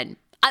driven.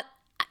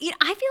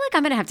 I feel like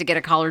I'm going to have to get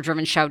a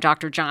caller-driven show,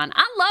 Dr. John.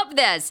 I love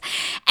this.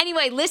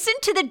 Anyway, listen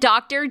to the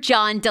Dr.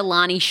 John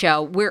Delaney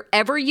Show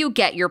wherever you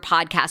get your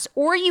podcasts,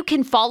 or you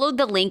can follow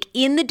the link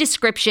in the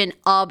description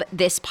of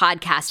this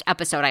podcast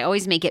episode. I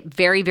always make it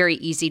very, very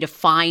easy to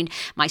find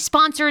my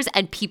sponsors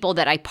and people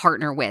that I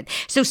partner with.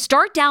 So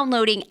start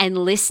downloading and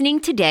listening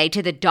today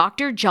to the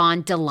Dr.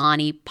 John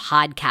Delaney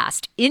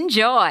podcast.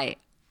 Enjoy.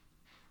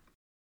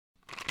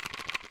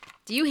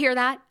 Do you hear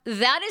that?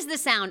 That is the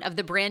sound of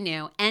the brand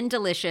new and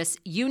delicious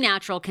Eu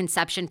Natural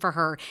Conception for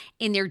Her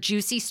in their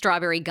juicy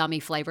strawberry gummy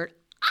flavored.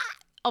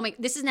 Oh my,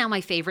 this is now my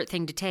favorite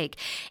thing to take.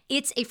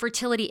 It's a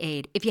fertility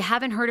aid. If you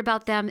haven't heard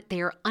about them, they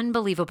are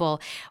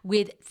unbelievable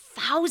with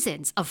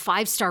thousands of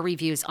 5-star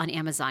reviews on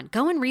Amazon.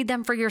 Go and read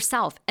them for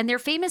yourself. And they're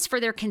famous for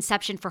their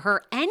Conception for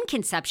Her and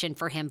Conception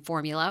for Him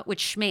formula,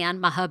 which Schman,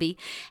 my hubby,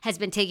 has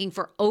been taking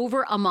for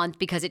over a month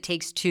because it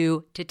takes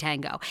 2 to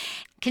tango.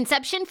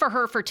 Conception for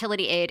Her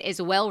fertility aid is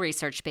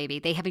well-researched, baby.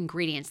 They have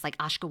ingredients like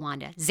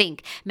ashwagandha,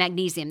 zinc,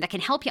 magnesium that can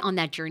help you on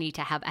that journey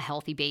to have a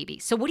healthy baby.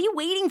 So what are you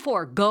waiting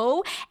for?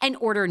 Go and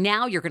order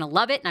now. You're going to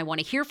love it, and I want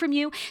to hear from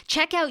you.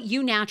 Check out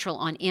Eu Natural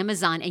on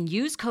Amazon and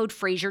use code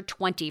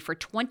Fraser20 for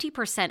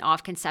 20%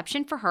 off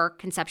Conception for Her,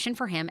 Conception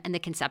for Him, and the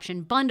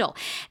Conception Bundle.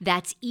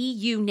 That's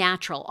EU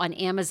Natural on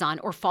Amazon,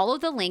 or follow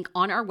the link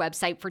on our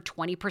website for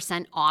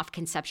 20% off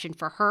Conception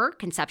for Her,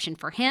 Conception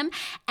for Him,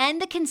 and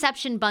the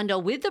Conception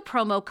Bundle with the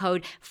promo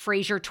code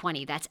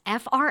Fraser20. That's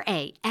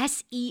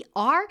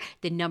Fraser,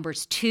 the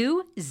numbers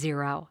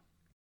 20.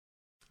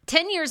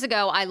 10 years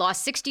ago, I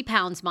lost 60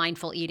 pounds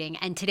mindful eating,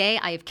 and today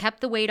I have kept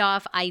the weight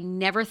off. I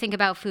never think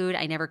about food.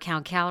 I never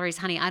count calories.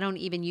 Honey, I don't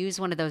even use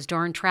one of those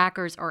darn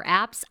trackers or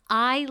apps.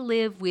 I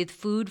live with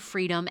food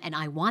freedom, and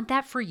I want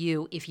that for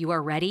you if you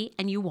are ready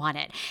and you want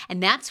it.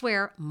 And that's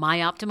where My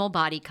Optimal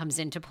Body comes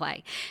into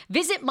play.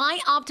 Visit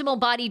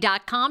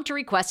myoptimalbody.com to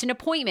request an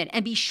appointment,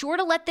 and be sure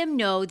to let them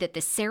know that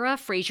the Sarah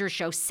Fraser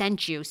Show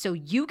sent you so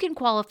you can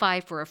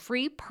qualify for a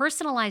free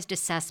personalized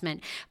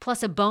assessment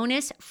plus a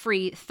bonus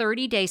free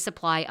 30-day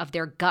supply of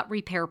their gut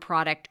repair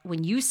product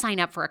when you sign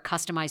up for a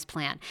customized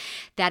plan.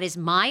 That is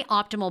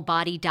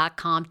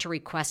myoptimalbody.com to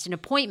request an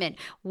appointment.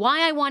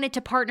 Why I wanted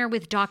to partner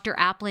with Dr.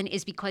 Applin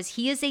is because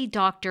he is a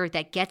doctor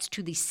that gets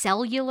to the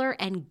cellular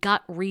and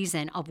gut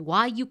reason of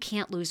why you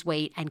can't lose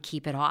weight and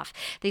keep it off.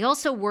 They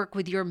also work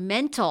with your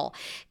mental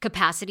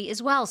capacity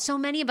as well. So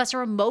many of us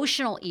are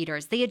emotional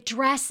eaters. They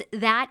address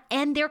that,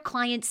 and their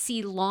clients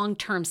see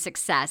long-term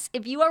success.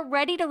 If you are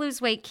ready to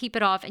lose weight, keep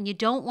it off, and you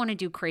don't want to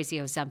do crazy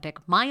Ozempic,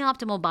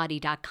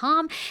 myoptimalbody.com,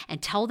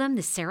 and tell them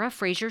the Sarah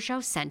Fraser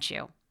Show sent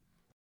you.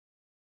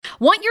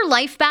 Want your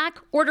life back?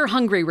 Order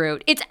Hungry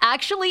Root. It's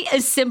actually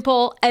as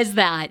simple as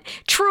that.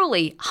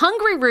 Truly,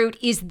 Hungry Root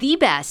is the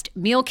best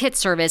meal kit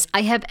service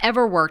I have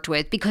ever worked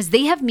with because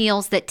they have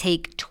meals that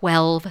take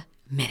 12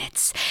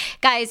 minutes.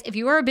 Guys, if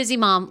you are a busy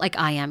mom like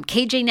I am,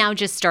 KJ now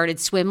just started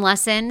swim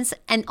lessons.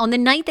 And on the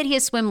night that he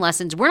has swim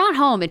lessons, we're not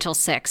home until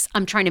 6.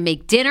 I'm trying to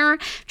make dinner,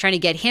 trying to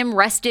get him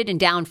rested and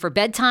down for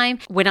bedtime.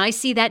 When I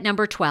see that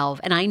number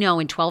 12, and I know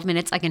in 12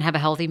 minutes I can have a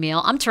healthy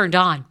meal, I'm turned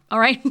on. All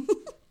right.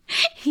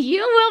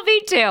 You will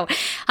be too.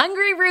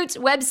 Hungry Roots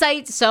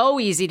website, so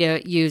easy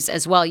to use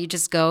as well. You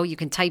just go, you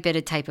can type in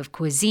a type of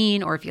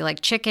cuisine, or if you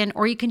like chicken,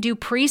 or you can do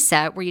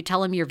preset where you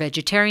tell them you're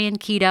vegetarian,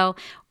 keto,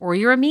 or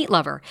you're a meat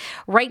lover.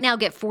 Right now,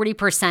 get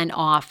 40%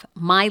 off.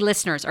 My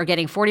listeners are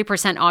getting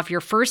 40% off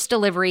your first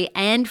delivery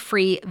and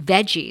free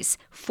veggies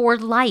for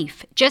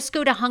life. Just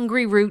go to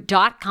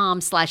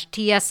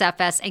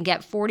hungryroot.com/TSFS and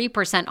get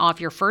 40%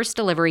 off your first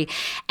delivery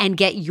and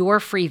get your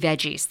free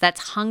veggies.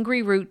 That's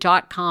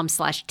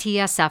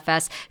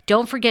hungryroot.com/TSFS.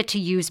 Don't forget to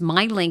use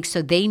my link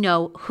so they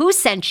know who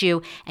sent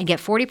you and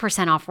get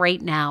 40% off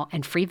right now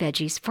and free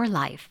veggies for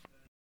life.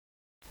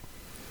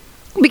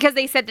 Because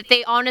they said that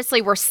they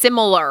honestly were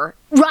similar.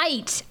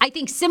 Right. I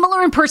think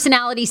similar in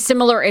personality,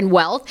 similar in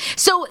wealth.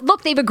 So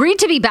look, they've agreed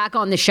to be back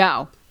on the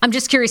show. I'm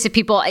just curious if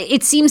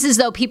it seems as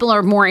though people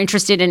are more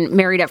interested in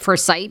Married at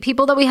First Sight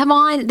people that we have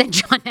on than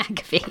John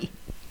McAfee.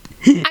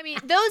 I mean,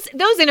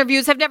 those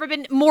interviews have never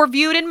been more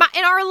viewed in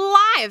our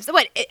lives.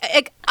 What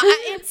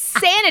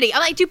insanity! I'm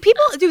like, do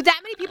that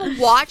many people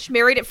watch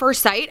Married at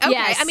First Sight? Okay,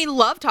 Yes. I mean,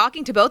 love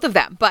talking to both of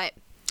them, but.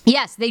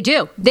 Yes, they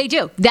do. They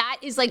do. That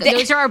is like,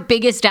 those are our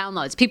biggest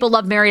downloads. People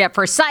love Married at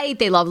First Sight.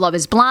 They love Love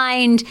is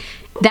Blind.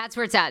 That's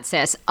where it's at,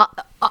 sis.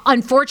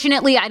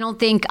 Unfortunately, I don't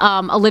think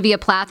Olivia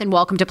Plath and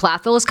Welcome to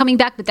Plathville is coming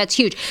back, but that's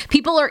huge.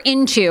 People are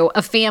into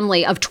a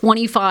family of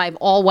 25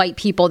 all-white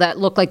people that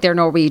look like they're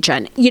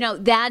Norwegian. You know,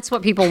 that's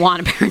what people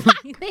want,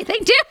 apparently. they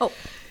do.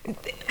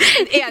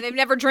 Yeah, they've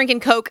never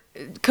drinking Coke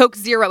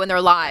Zero in their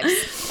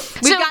lives.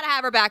 We've got to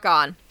have her back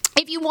on.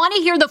 If you want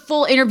to hear the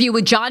full interview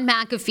with John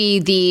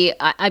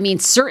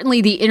McAfee,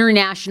 certainly the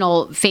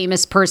international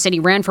famous person, he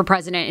ran for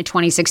president in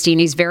 2016.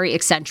 He's very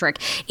eccentric.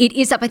 It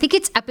is up. I think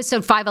it's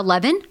episode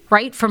 511,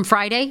 right? From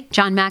Friday,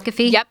 John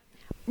McAfee. Yep.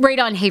 Right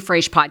on Hey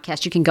Frase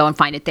podcast. You can go and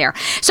find it there.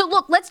 So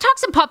look, let's talk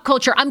some pop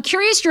culture. I'm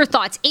curious your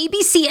thoughts.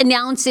 ABC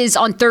announces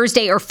on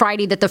Thursday or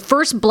Friday that the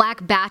first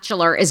Black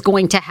Bachelor is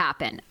going to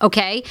happen.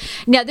 Okay.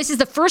 Now, this is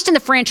the first in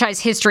the franchise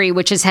history,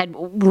 which has had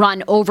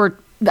run over,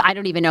 I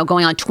don't even know,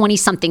 going on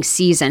 20-something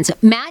seasons.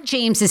 Matt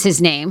James is his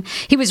name.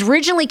 He was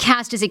originally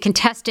cast as a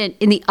contestant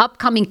in the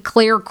upcoming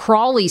Claire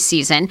Crawley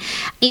season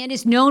and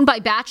is known by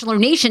Bachelor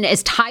Nation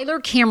as Tyler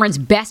Cameron's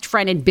best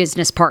friend and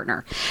business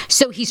partner.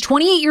 So he's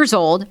 28 years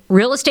old,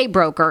 real estate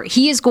broker.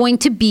 He is going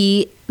to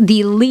be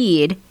the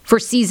lead for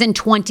season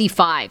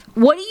 25.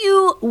 What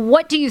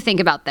do you think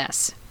about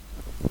this?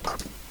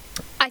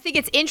 I think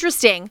it's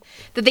interesting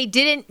that they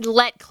didn't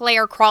let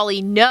Claire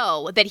Crawley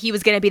know that he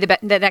was going to be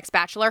the next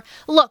Bachelor.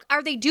 Look,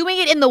 are they doing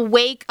it in the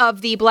wake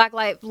of the Black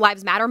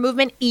Lives Matter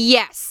movement?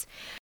 Yes.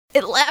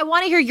 I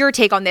want to hear your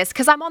take on this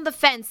because I'm on the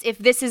fence. If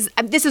this is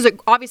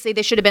obviously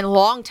this should have been a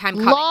long time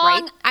coming,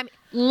 right?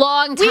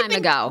 Long time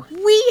ago.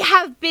 We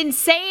have been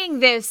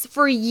saying this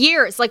for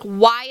years. Like,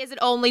 why is it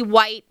only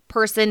white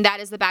person that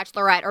is the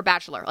Bachelorette or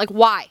Bachelor? Like,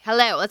 why?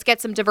 Hello, let's get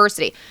some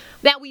diversity.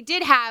 Now we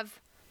did have.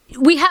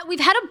 We've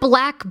had a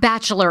Black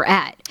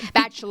Bachelorette.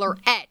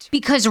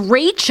 Because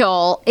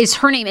Rachel is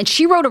her name, and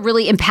she wrote a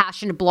really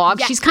impassioned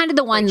blog. Yes. She's kind of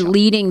the one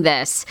leading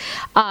this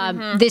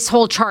this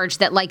whole charge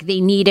that like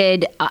they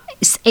needed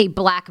a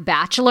Black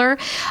Bachelor.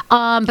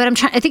 But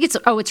I think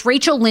it's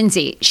Rachel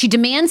Lindsay. She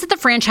demands that the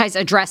franchise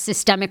address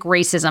systemic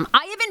racism.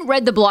 I haven't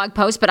read the blog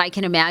post, but I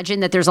can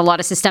imagine that there's a lot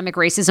of systemic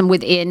racism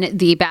within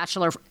the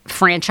Bachelor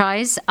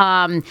franchise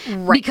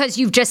because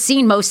you've just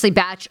seen mostly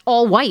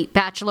all white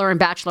Bachelor and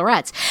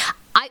Bachelorettes.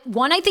 I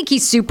think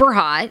he's super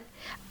hot.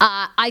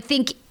 I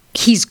think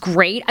he's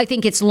great. I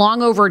think it's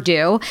long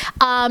overdue.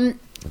 I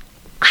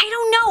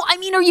don't know. I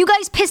mean, are you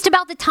guys pissed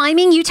about the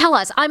timing? You tell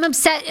us. I'm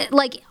upset.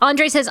 Like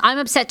Andre says, I'm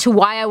upset to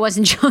why I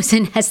wasn't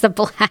chosen as the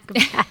Black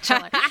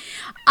Bachelor.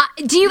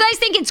 Do you guys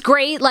think it's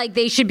great? Like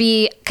they should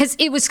be, because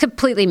it was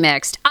completely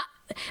mixed.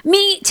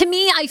 To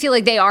me, I feel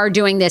like they are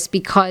doing this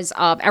because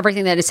of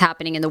everything that is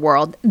happening in the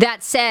world.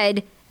 That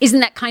said,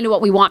 isn't that kind of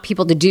what we want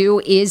people to do,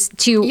 is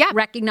to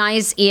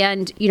recognize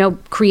and,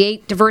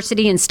 create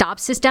diversity and stop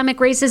systemic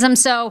racism?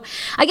 So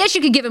I guess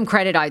you could give him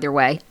credit either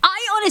way.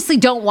 I honestly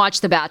don't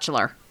watch The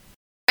Bachelor.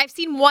 I've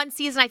seen one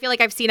season. I feel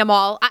like I've seen them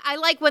all. I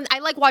like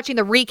watching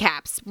the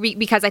recaps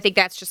because I think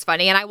that's just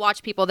funny. And I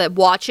watch people that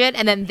watch it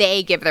and then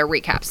they give their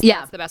recaps. Yeah.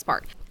 That's the best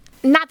part.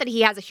 Not that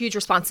he has a huge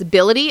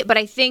responsibility, but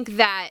I think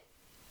that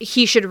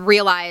he should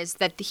realize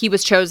that he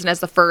was chosen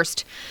as the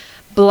first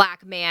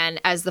Black man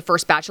as the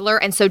first Bachelor.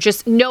 And so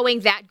just knowing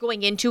that,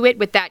 going into it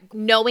with that,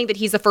 knowing that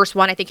he's the first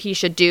one, I think he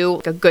should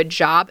do a good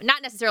job.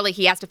 Not necessarily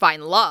he has to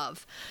find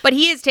love, but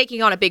he is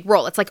taking on a big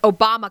role. It's like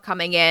Obama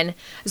coming in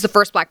as the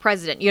first Black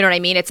president. You know what I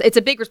mean? It's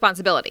a big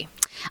responsibility.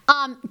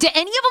 Do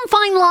any of them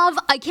find love?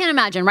 I can't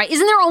imagine, right?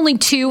 Isn't there only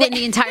 2 in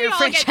the entire all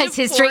get franchise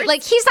history? divorced.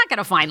 Like, he's not going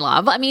to find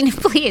love. I mean,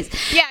 please.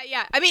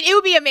 Yeah. I mean, it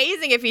would be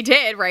amazing if he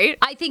did, right?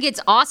 I think it's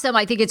awesome.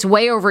 I think it's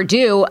way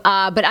overdue.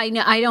 But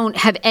I don't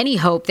have any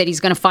hope that he's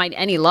going to find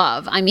any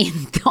love. I mean,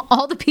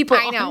 all the people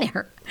on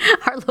there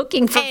are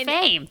looking for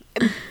fame.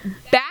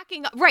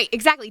 Backing up, right?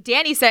 Exactly.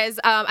 Danny says,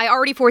 "I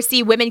already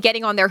foresee women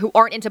getting on there who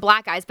aren't into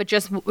black guys, but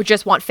just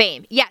want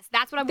fame." Yes,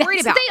 that's what I'm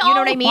worried about. You know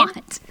what I mean?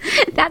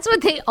 That's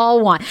what they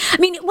all want. I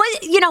mean,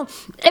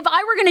 if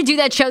I were going to do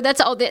that show,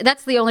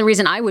 that's the only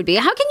reason I would be.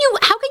 How can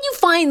you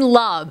find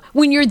love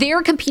when you're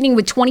there competing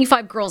with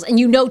 25 girls and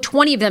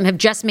 20 of them have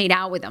just made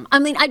out with them? I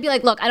mean, I'd be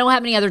like, look, I don't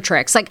have any other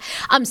tricks. Like,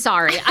 I'm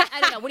sorry.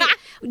 I don't know.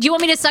 Do you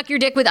want me to suck your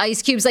dick with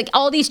ice cubes? Like,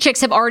 all these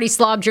chicks have already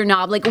slobbed your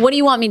knob. Like, what do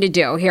you want me to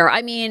do here?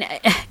 I mean,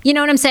 you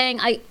know what I'm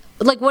saying?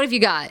 What have you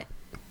got?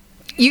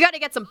 You got to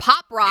get some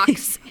pop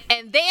rocks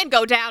and then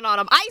go down on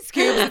them. Ice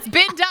cubes, it's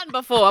been done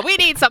before. We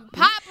need some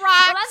pop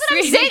rocks. Well, that's what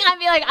I'm saying. I'd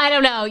be like, I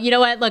don't know. You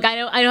know what? Look, I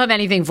don't have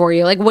anything for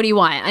you. Like, what do you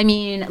want? I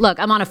mean, look,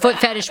 I'm on a foot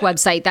fetish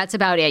website. That's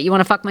about it. You want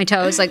to fuck my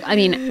toes? Like, I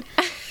mean...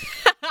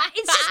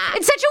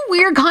 It's such a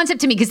weird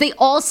concept to me because they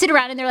all sit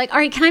around and they're like, all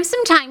right, can I have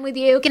some time with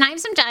you? Can I have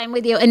some time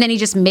with you? And then he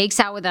just makes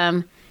out with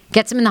them,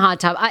 gets them in the hot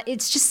tub.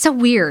 It's just so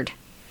weird.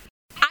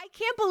 I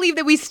can't believe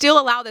that we still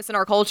allow this in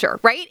our culture,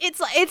 right? It's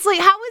like,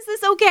 how is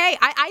this okay?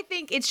 I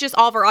think it's just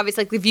all for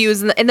obviously the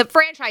views and the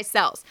franchise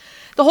sells.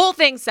 The whole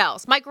thing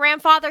sells. My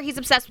grandfather, he's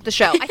obsessed with the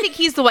show. I think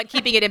he's the one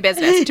keeping it in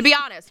business, to be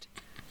honest.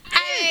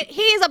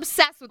 He's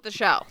obsessed with the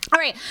show. All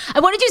right. I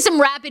want to do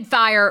some rapid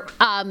fire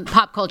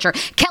pop culture.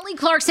 Kelly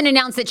Clarkson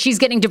announced that she's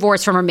getting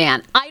divorced from her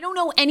man. I don't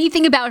know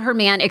anything about her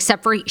man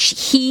except for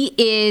he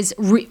is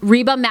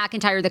Reba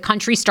McEntire, the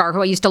country star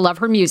who I used to love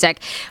her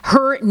music,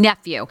 her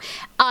nephew.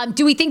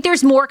 Do we think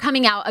there's more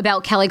coming out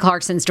about Kelly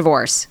Clarkson's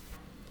divorce?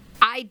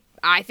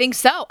 I think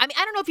so. I mean,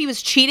 I don't know if he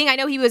was cheating. I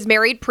know he was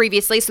married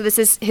previously, so this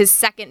is his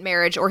second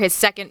marriage or his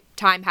second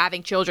time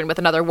having children with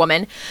another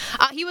woman.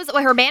 He was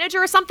her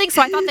manager or something,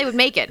 so I thought they would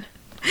make it.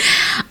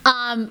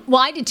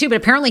 Well, I did too, but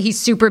apparently he's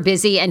super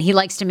busy and he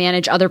likes to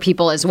manage other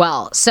people as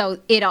well. So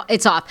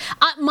it's off.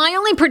 My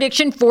only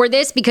prediction for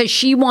this, because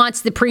she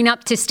wants the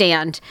prenup to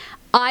stand,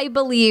 I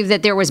believe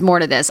that there was more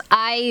to this.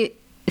 I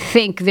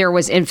think there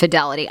was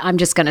infidelity. I'm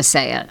just going to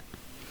say it.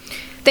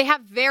 They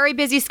have very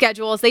busy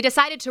schedules. They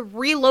decided to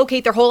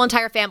relocate their whole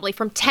entire family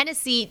from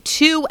Tennessee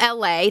to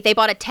LA. They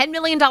bought a $10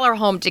 million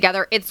home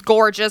together. It's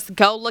gorgeous.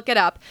 Go look it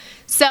up.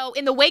 So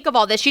in the wake of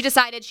all this, she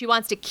decided she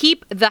wants to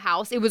keep the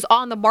house. It was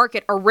on the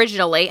market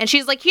originally. And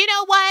she's like, you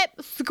know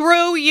what?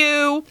 Screw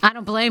you. I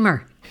don't blame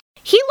her.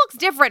 He looks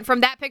different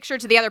from that picture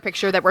to the other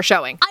picture that we're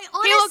showing.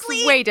 He looks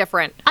way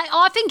different. I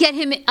often get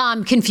him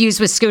confused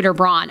with Scooter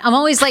Braun. I'm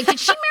always like, did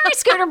she marry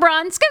Scooter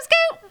Braun? Scoot.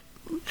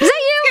 Is that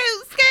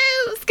you?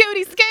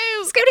 Scooty.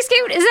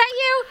 Is that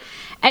you?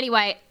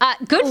 Anyway,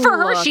 good for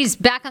her. She's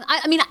back on.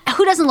 I mean,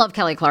 who doesn't love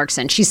Kelly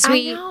Clarkson? She's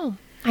sweet.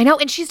 I know.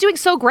 And she's doing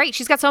so great.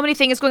 She's got so many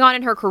things going on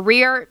in her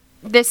career.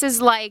 This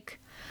is like,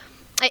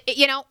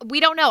 we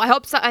don't know. I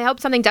hope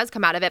something does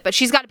come out of it. But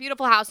she's got a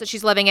beautiful house that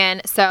she's living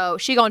in. So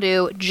she's going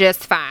to do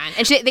just fine.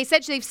 And they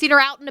said they've seen her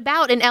out and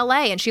about in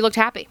LA and she looked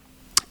happy.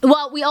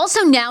 Well, we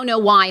also now know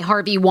why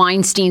Harvey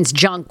Weinstein's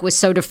junk was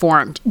so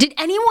deformed. Did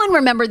anyone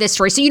remember this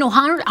story? So,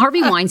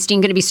 Harvey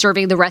Weinstein going to be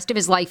serving the rest of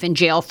his life in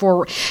jail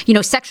for,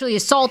 sexually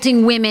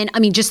assaulting women.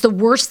 I mean, just the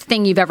worst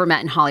thing you've ever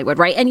met in Hollywood,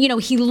 right? And,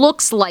 he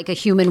looks like a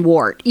human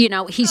wart.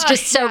 He's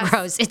just so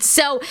gross. It's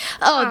so,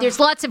 there's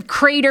lots of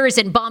craters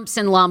and bumps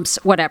and lumps,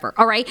 whatever.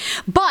 All right.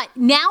 But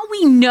now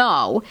we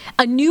know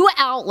a new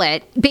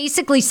outlet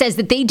basically says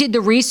that they did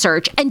the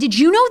research. And did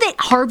you know that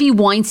Harvey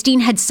Weinstein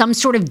had some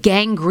sort of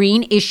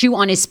gangrene issue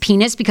on his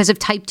penis because of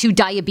type 2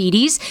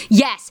 diabetes?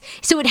 Yes.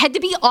 So it had to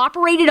be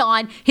operated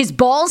on. His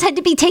balls had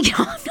to be taken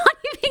off. Not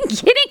even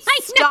kidding.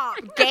 Stop.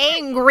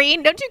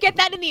 Gangrene. Don't you get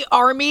that in the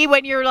army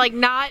when you're like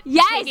not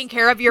taking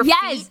care of your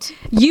feet?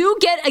 You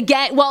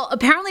get well,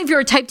 apparently if you're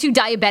a type 2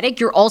 diabetic,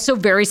 you're also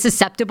very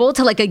susceptible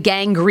to like a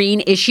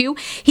gangrene issue.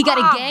 He got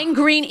a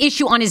gangrene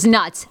issue on his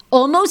nuts.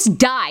 Almost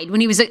died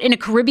when he was in a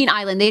Caribbean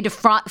island. They had to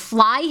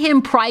fly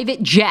him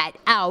private jet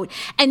out,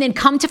 and then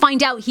come to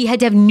find out he had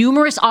to have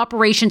numerous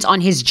operations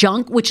on his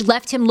junk, which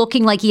left him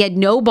looking like he had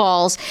no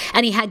balls,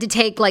 and he had to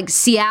take like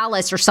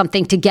Cialis or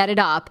something to get it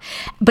up.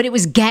 But it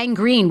was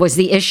gangrene was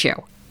the issue.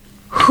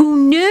 Who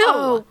knew?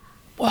 Oh,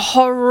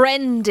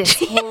 horrendous.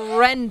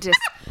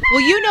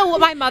 Well, you know what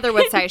my mother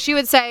would say. She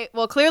would say,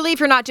 well, clearly if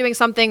you're not doing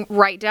something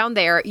right down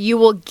there, you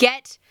will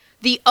get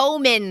the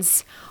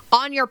omens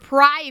on your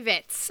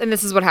privates. And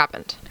this is what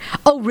happened.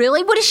 Oh,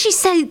 really? What does she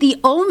say? The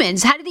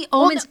omens? How do the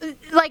omens... Well,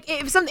 like,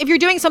 if you're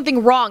doing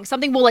something wrong,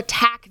 something will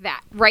attack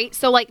that, right?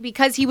 So, like,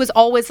 because he was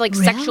always, like,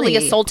 sexually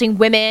assaulting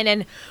women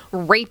and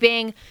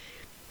raping,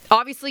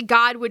 obviously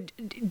God would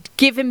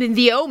give him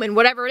the omen,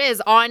 whatever it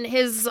is, on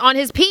his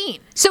peen.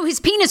 So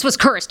his penis was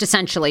cursed,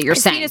 essentially, you're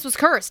saying? His penis was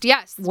cursed,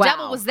 yes. The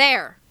devil was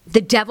there.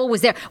 The devil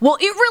was there. Well,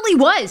 it really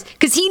was,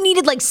 because he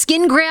needed, like,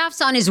 skin grafts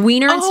on his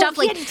wiener and stuff.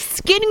 He had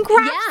skin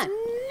grafts? Yeah.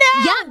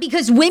 No. Yeah,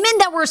 because women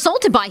that were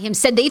assaulted by him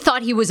said they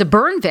thought he was a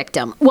burn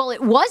victim. Well,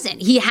 it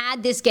wasn't. He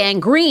had this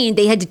gangrene.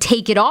 They had to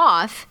take it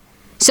off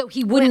so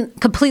he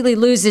wouldn't completely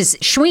lose his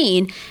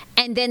schween.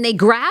 And then they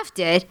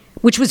grafted,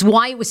 which was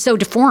why it was so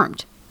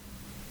deformed.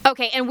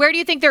 Okay, and where do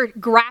you think they're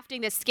grafting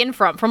this skin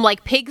from? From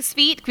like pig's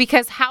feet?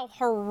 Because how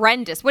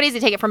horrendous. What does he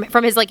take it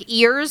from his like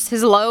ears,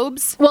 his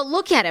lobes? Well,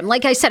 look at him.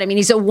 Like I said, I mean,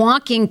 he's a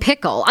walking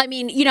pickle. I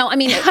mean,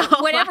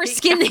 whatever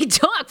skin they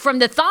took from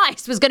the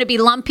thighs was going to be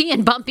lumpy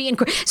and bumpy. And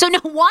so no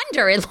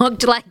wonder it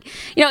looked like,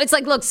 it's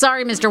like, look,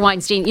 sorry, Mr.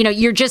 Weinstein,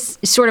 you're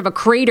just sort of a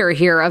crater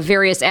here of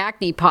various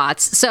acne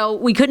pots. So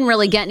we couldn't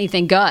really get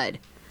anything good.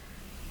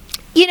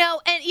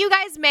 And you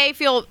guys may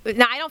feel,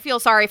 now I don't feel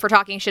sorry for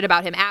talking shit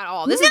about him at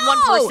all. This is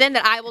one person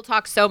that I will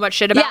talk so much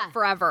shit about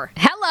forever.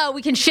 Hello,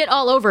 we can shit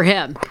all over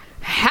him.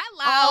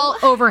 Hello.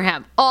 All over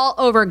him. All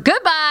over.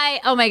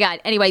 Goodbye. Oh my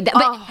God. Anyway, but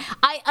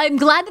I'm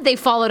glad that they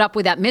followed up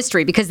with that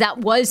mystery because that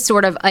was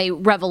sort of a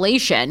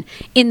revelation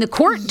in the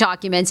court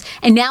documents.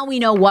 And now we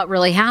know what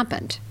really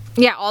happened.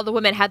 Yeah, all the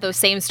women had those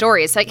same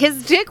stories. Like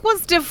his dick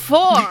was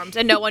deformed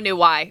and no one knew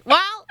why.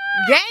 Well,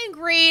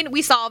 gangrene.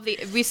 We solved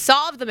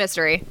the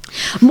mystery.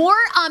 More,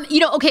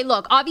 okay,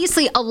 look,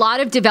 obviously a lot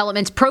of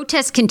developments.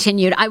 Protests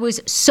continued. I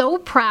was so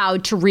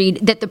proud to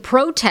read that the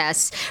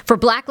protests for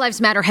Black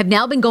Lives Matter have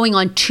now been going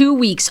on 2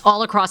 weeks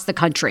all across the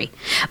country.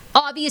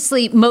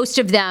 Obviously, most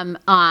of them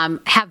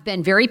have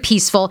been very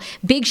peaceful.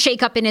 Big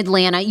shakeup in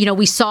Atlanta.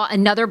 We saw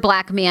another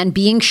black man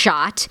being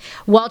shot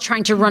while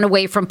trying to run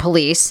away from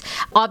police.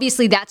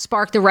 Obviously, that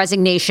sparked the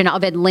resignation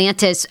of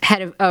Atlanta's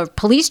head of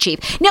police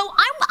chief. Now,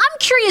 I'm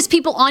curious,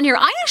 people on here,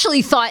 I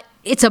actually thought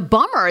it's a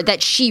bummer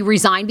that she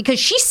resigned because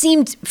she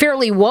seemed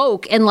fairly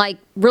woke and like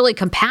really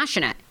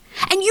compassionate.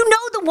 And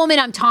the woman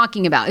I'm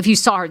talking about, if you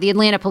saw her, the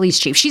Atlanta police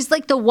chief. She's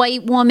like the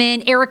white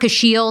woman, Erica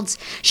Shields.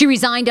 She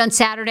resigned on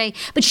Saturday,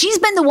 but she's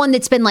been the one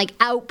that's been like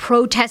out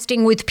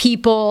protesting with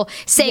people,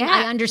 saying,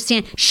 I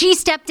understand. She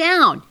stepped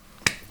down.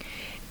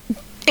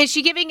 Is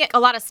she giving a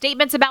lot of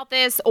statements about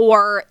this,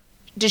 or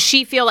does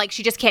she feel like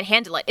she just can't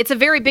handle it? It's a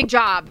very big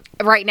job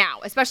right now,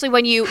 especially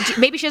when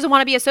maybe she doesn't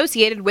want to be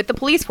associated with the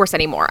police force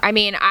anymore. I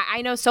mean,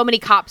 I know so many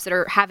cops that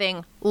are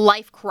having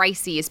life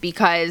crises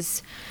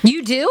because...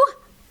 You do?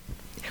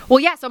 Well,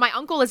 yeah, so my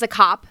uncle is a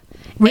cop.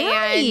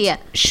 Really? And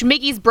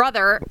Schmiggy's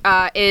brother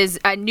is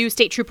a new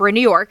state trooper in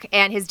New York,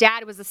 and his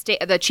dad was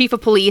the chief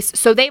of police.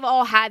 So they've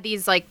all had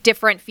these like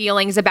different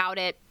feelings about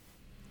it.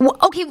 Well,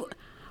 okay,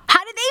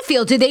 how do they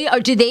feel?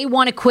 Do they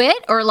want to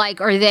quit, or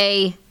like are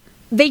they...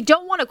 They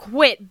don't want to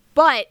quit,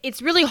 but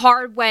it's really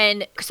hard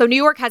so New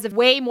York has a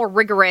way more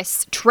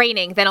rigorous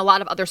training than a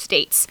lot of other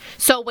states.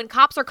 So when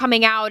cops are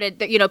coming out and,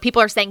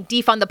 people are saying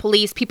defund the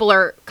police, people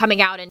are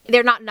coming out and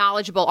they're not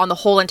knowledgeable on the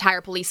whole entire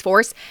police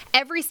force.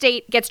 Every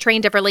state gets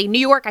trained differently. New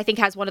York, I think,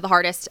 has one of the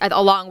hardest,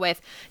 along with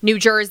New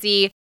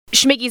Jersey.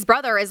 Schmiggy's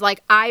brother is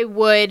like, I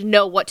would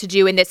know what to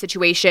do in this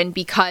situation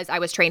because I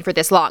was trained for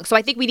this long. So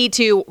I think we need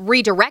to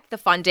redirect the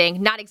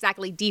funding, not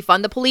exactly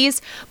defund the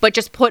police, but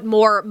just put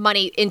more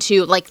money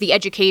into like the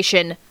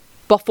education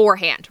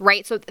beforehand,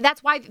 right? So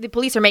that's why the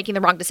police are making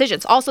the wrong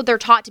decisions. Also, they're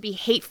taught to be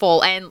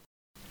hateful and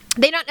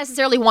they not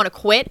necessarily want to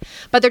quit,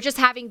 but they're just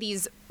having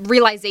these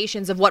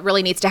realizations of what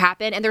really needs to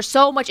happen. And there's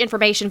so much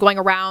information going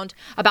around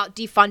about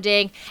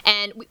defunding.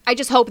 And I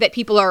just hope that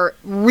people are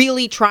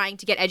really trying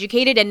to get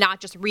educated and not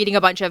just reading a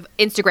bunch of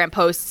Instagram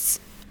posts.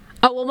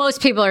 Oh, well, most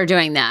people are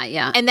doing that,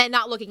 yeah. And then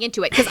not looking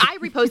into it. Because I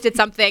reposted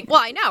something. Well,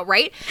 I know,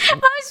 right?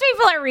 Most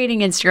people are reading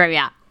Instagram,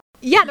 yeah.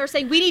 Yeah, they're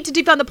saying we need to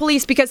defund the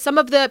police because some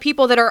of the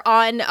people that are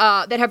on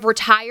that have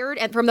retired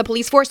and from the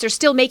police force, they're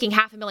still making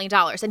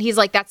 $500,000. And he's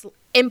like, that's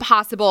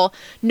impossible.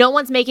 No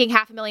one's making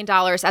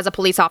 $500,000 as a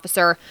police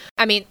officer.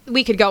 I mean,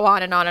 we could go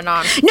on and on and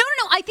on. No.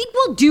 I think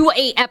we'll do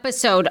a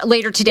episode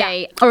later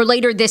today or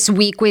later this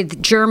week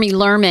with Jeremy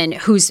Lerman,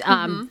 who's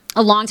a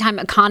longtime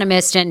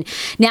economist and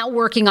now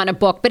working on a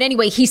book. But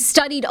anyway, he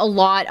studied a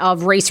lot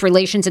of race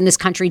relations in this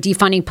country,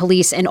 defunding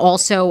police, and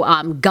also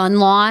gun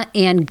law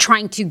and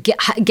trying to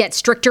get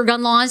stricter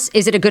gun laws.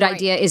 Is it a good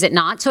idea? Is it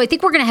not? So I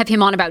think we're going to have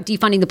him on about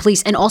defunding the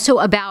police and also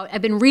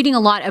I've been reading a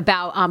lot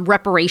about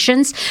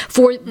reparations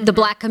for the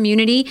Black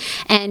community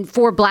and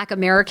for Black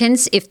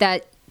Americans, if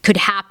that could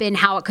happen,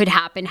 how it could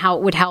happen, how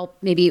it would help.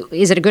 Maybe,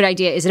 is it a good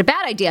idea? Is it a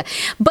bad idea?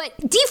 But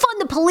defund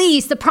the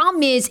police, the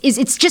problem is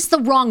it's just the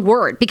wrong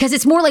word because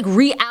it's more like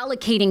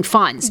reallocating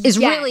funds is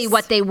really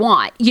what they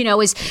want,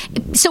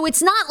 so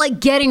it's not like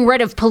getting rid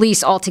of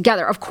police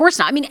altogether. Of course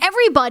not. I mean,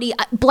 everybody,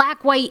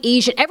 Black, white,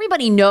 Asian,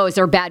 everybody knows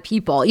they're bad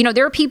people.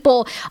 There are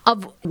people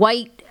of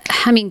white,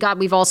 I mean, God,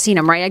 we've all seen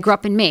them, right? I grew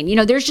up in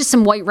Maine. There's just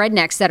some white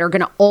rednecks that are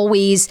going to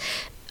always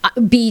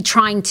be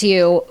trying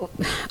to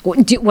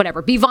do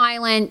whatever, be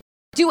violent.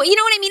 You know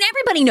what I mean?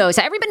 Everybody knows.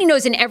 Everybody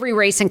knows in every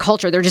race and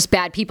culture, they're just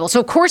bad people.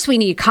 So of course we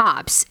need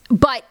cops.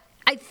 But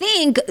I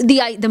think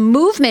the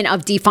movement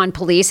of defund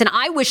police, and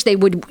I wish they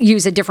would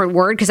use a different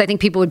word because I think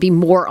people would be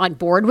more on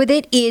board with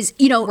it, is,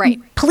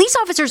 police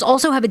officers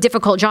also have a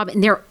difficult job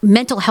and they're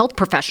mental health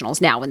professionals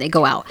now when they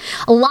go out.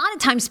 A lot of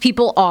times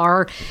people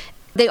are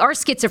They are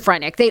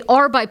schizophrenic. They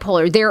are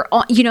bipolar.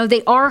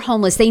 They are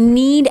homeless. They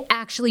need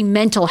actually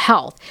mental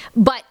health.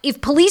 But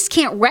if police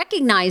can't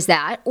recognize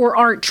that or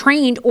aren't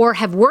trained or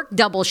have worked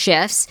double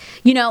shifts,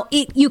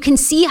 you can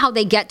see how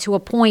they get to a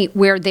point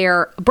where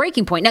they're a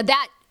breaking point. Now,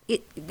 that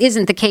it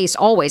isn't the case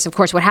always. Of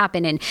course, what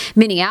happened in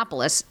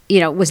Minneapolis,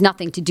 was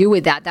nothing to do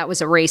with that. That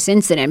was a race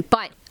incident.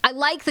 But I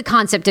like the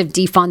concept of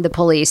defund the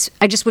police.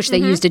 I just wish they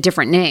used a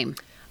different name.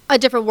 A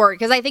different word,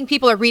 because I think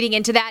people are reading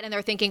into that and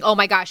they're thinking, oh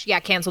my gosh,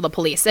 yeah, cancel the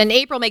police. And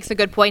April makes a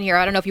good point here.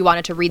 I don't know if you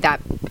wanted to read that.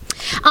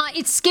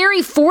 It's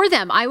scary for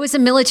them. I was a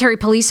military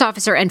police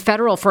officer and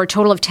federal for a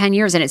total of 10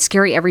 years, and it's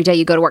scary every day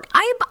you go to work.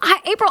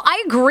 April,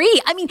 I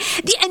agree. I mean,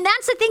 and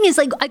that's the thing is,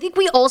 I think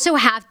we also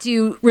have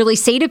to really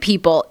say to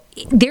people,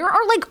 there are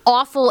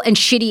awful and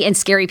shitty and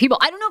scary people.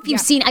 I don't know if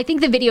you've seen, I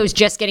think the video is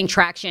just getting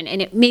traction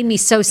and it made me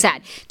so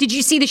sad. Did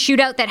you see the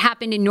shootout that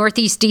happened in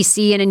Northeast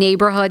DC in a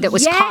neighborhood that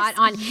was caught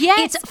on?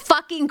 Yes. It's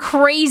fucking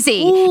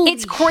crazy.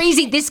 It's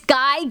crazy. This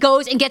guy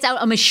goes and gets out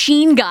a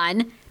machine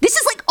gun. This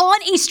is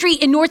on a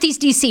street in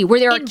Northeast DC where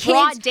there are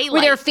kids,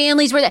 where there are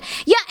families, and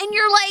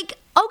you're like,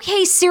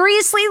 okay,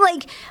 seriously?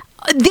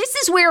 This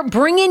is where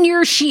bring in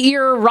your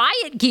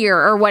riot gear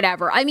or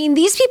whatever. I mean,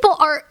 these people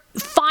are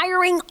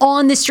firing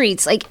on the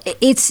streets.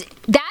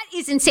 That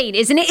is insane,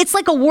 isn't it? It's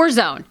like a war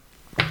zone.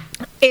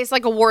 It's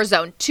like a war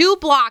zone. 2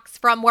 blocks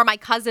from where my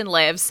cousin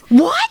lives.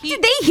 What?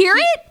 Did they hear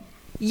it?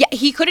 Yeah,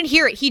 he couldn't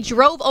hear it. He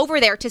drove over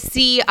there to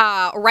see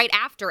right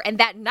after, and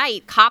that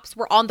night cops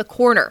were on the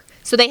corner.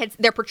 So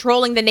they're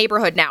patrolling the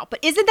neighborhood now. But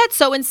isn't that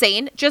so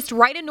insane? Just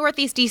right in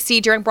Northeast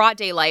DC during broad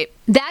daylight.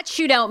 That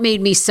shootout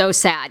made me so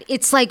sad.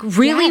 It's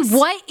really,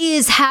 what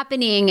is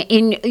happening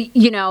in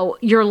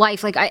your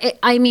life?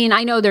 I mean,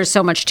 I know there's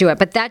so much to it,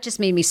 but that just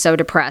made me so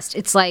depressed.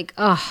 It's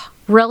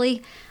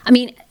really? I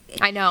mean,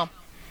 I know.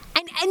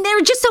 And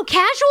they're just so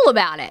casual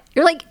about it.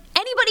 You're like,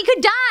 anybody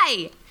could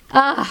die.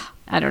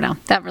 I don't know.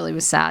 That really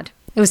was sad.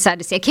 It was sad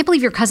to see. I can't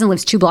believe your cousin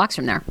lives 2 blocks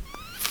from there.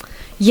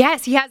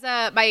 Yes, he has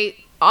my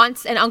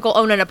aunts and uncle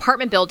own an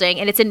apartment building,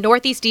 and it's in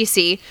Northeast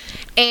DC.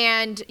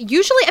 And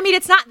usually, I mean,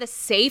 it's not the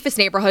safest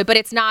neighborhood, but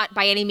it's not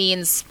by any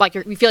means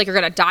you feel like you're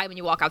going to die when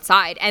you walk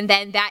outside. And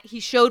then he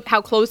showed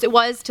how close it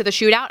was to the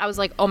shootout. I was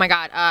like, oh my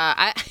God,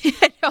 I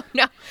don't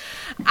know.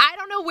 I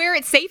don't know where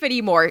it's safe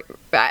anymore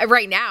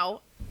right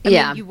now.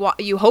 I mean,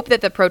 you hope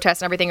that the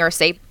protests and everything are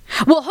safe.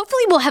 Well,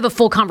 hopefully we'll have a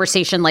full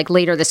conversation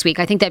later this week.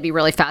 I think that'd be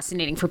really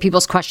fascinating for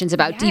people's questions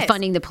about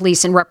defunding the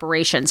police and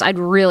reparations.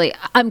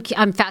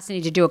 I'm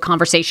fascinated to do a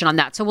conversation on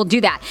that. So we'll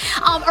do that.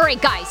 All right,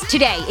 guys,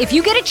 today, if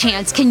you get a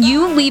chance, can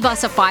you leave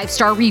us a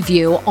 5-star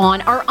review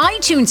on our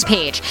iTunes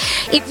page?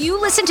 If you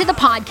listen to the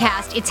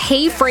podcast, it's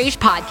Hey Frage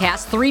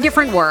Podcast, 3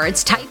 different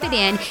words. Type it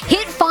in,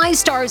 hit 5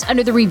 stars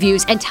under the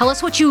reviews, and tell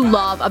us what you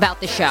love about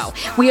the show.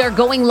 We are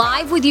going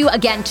live with you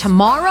again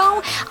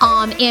tomorrow,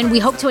 and we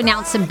hope to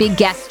announce some big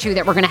guests, too,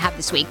 that we're going to have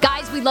this week.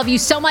 Guys, we love you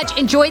so much.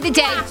 Enjoy the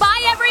day.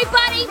 Bye,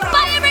 everybody.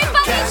 Bye,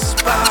 everybody.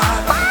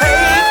 Bye.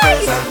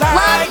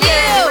 Love you.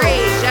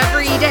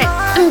 Every day.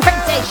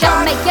 Birthday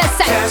shall make you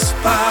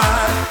say.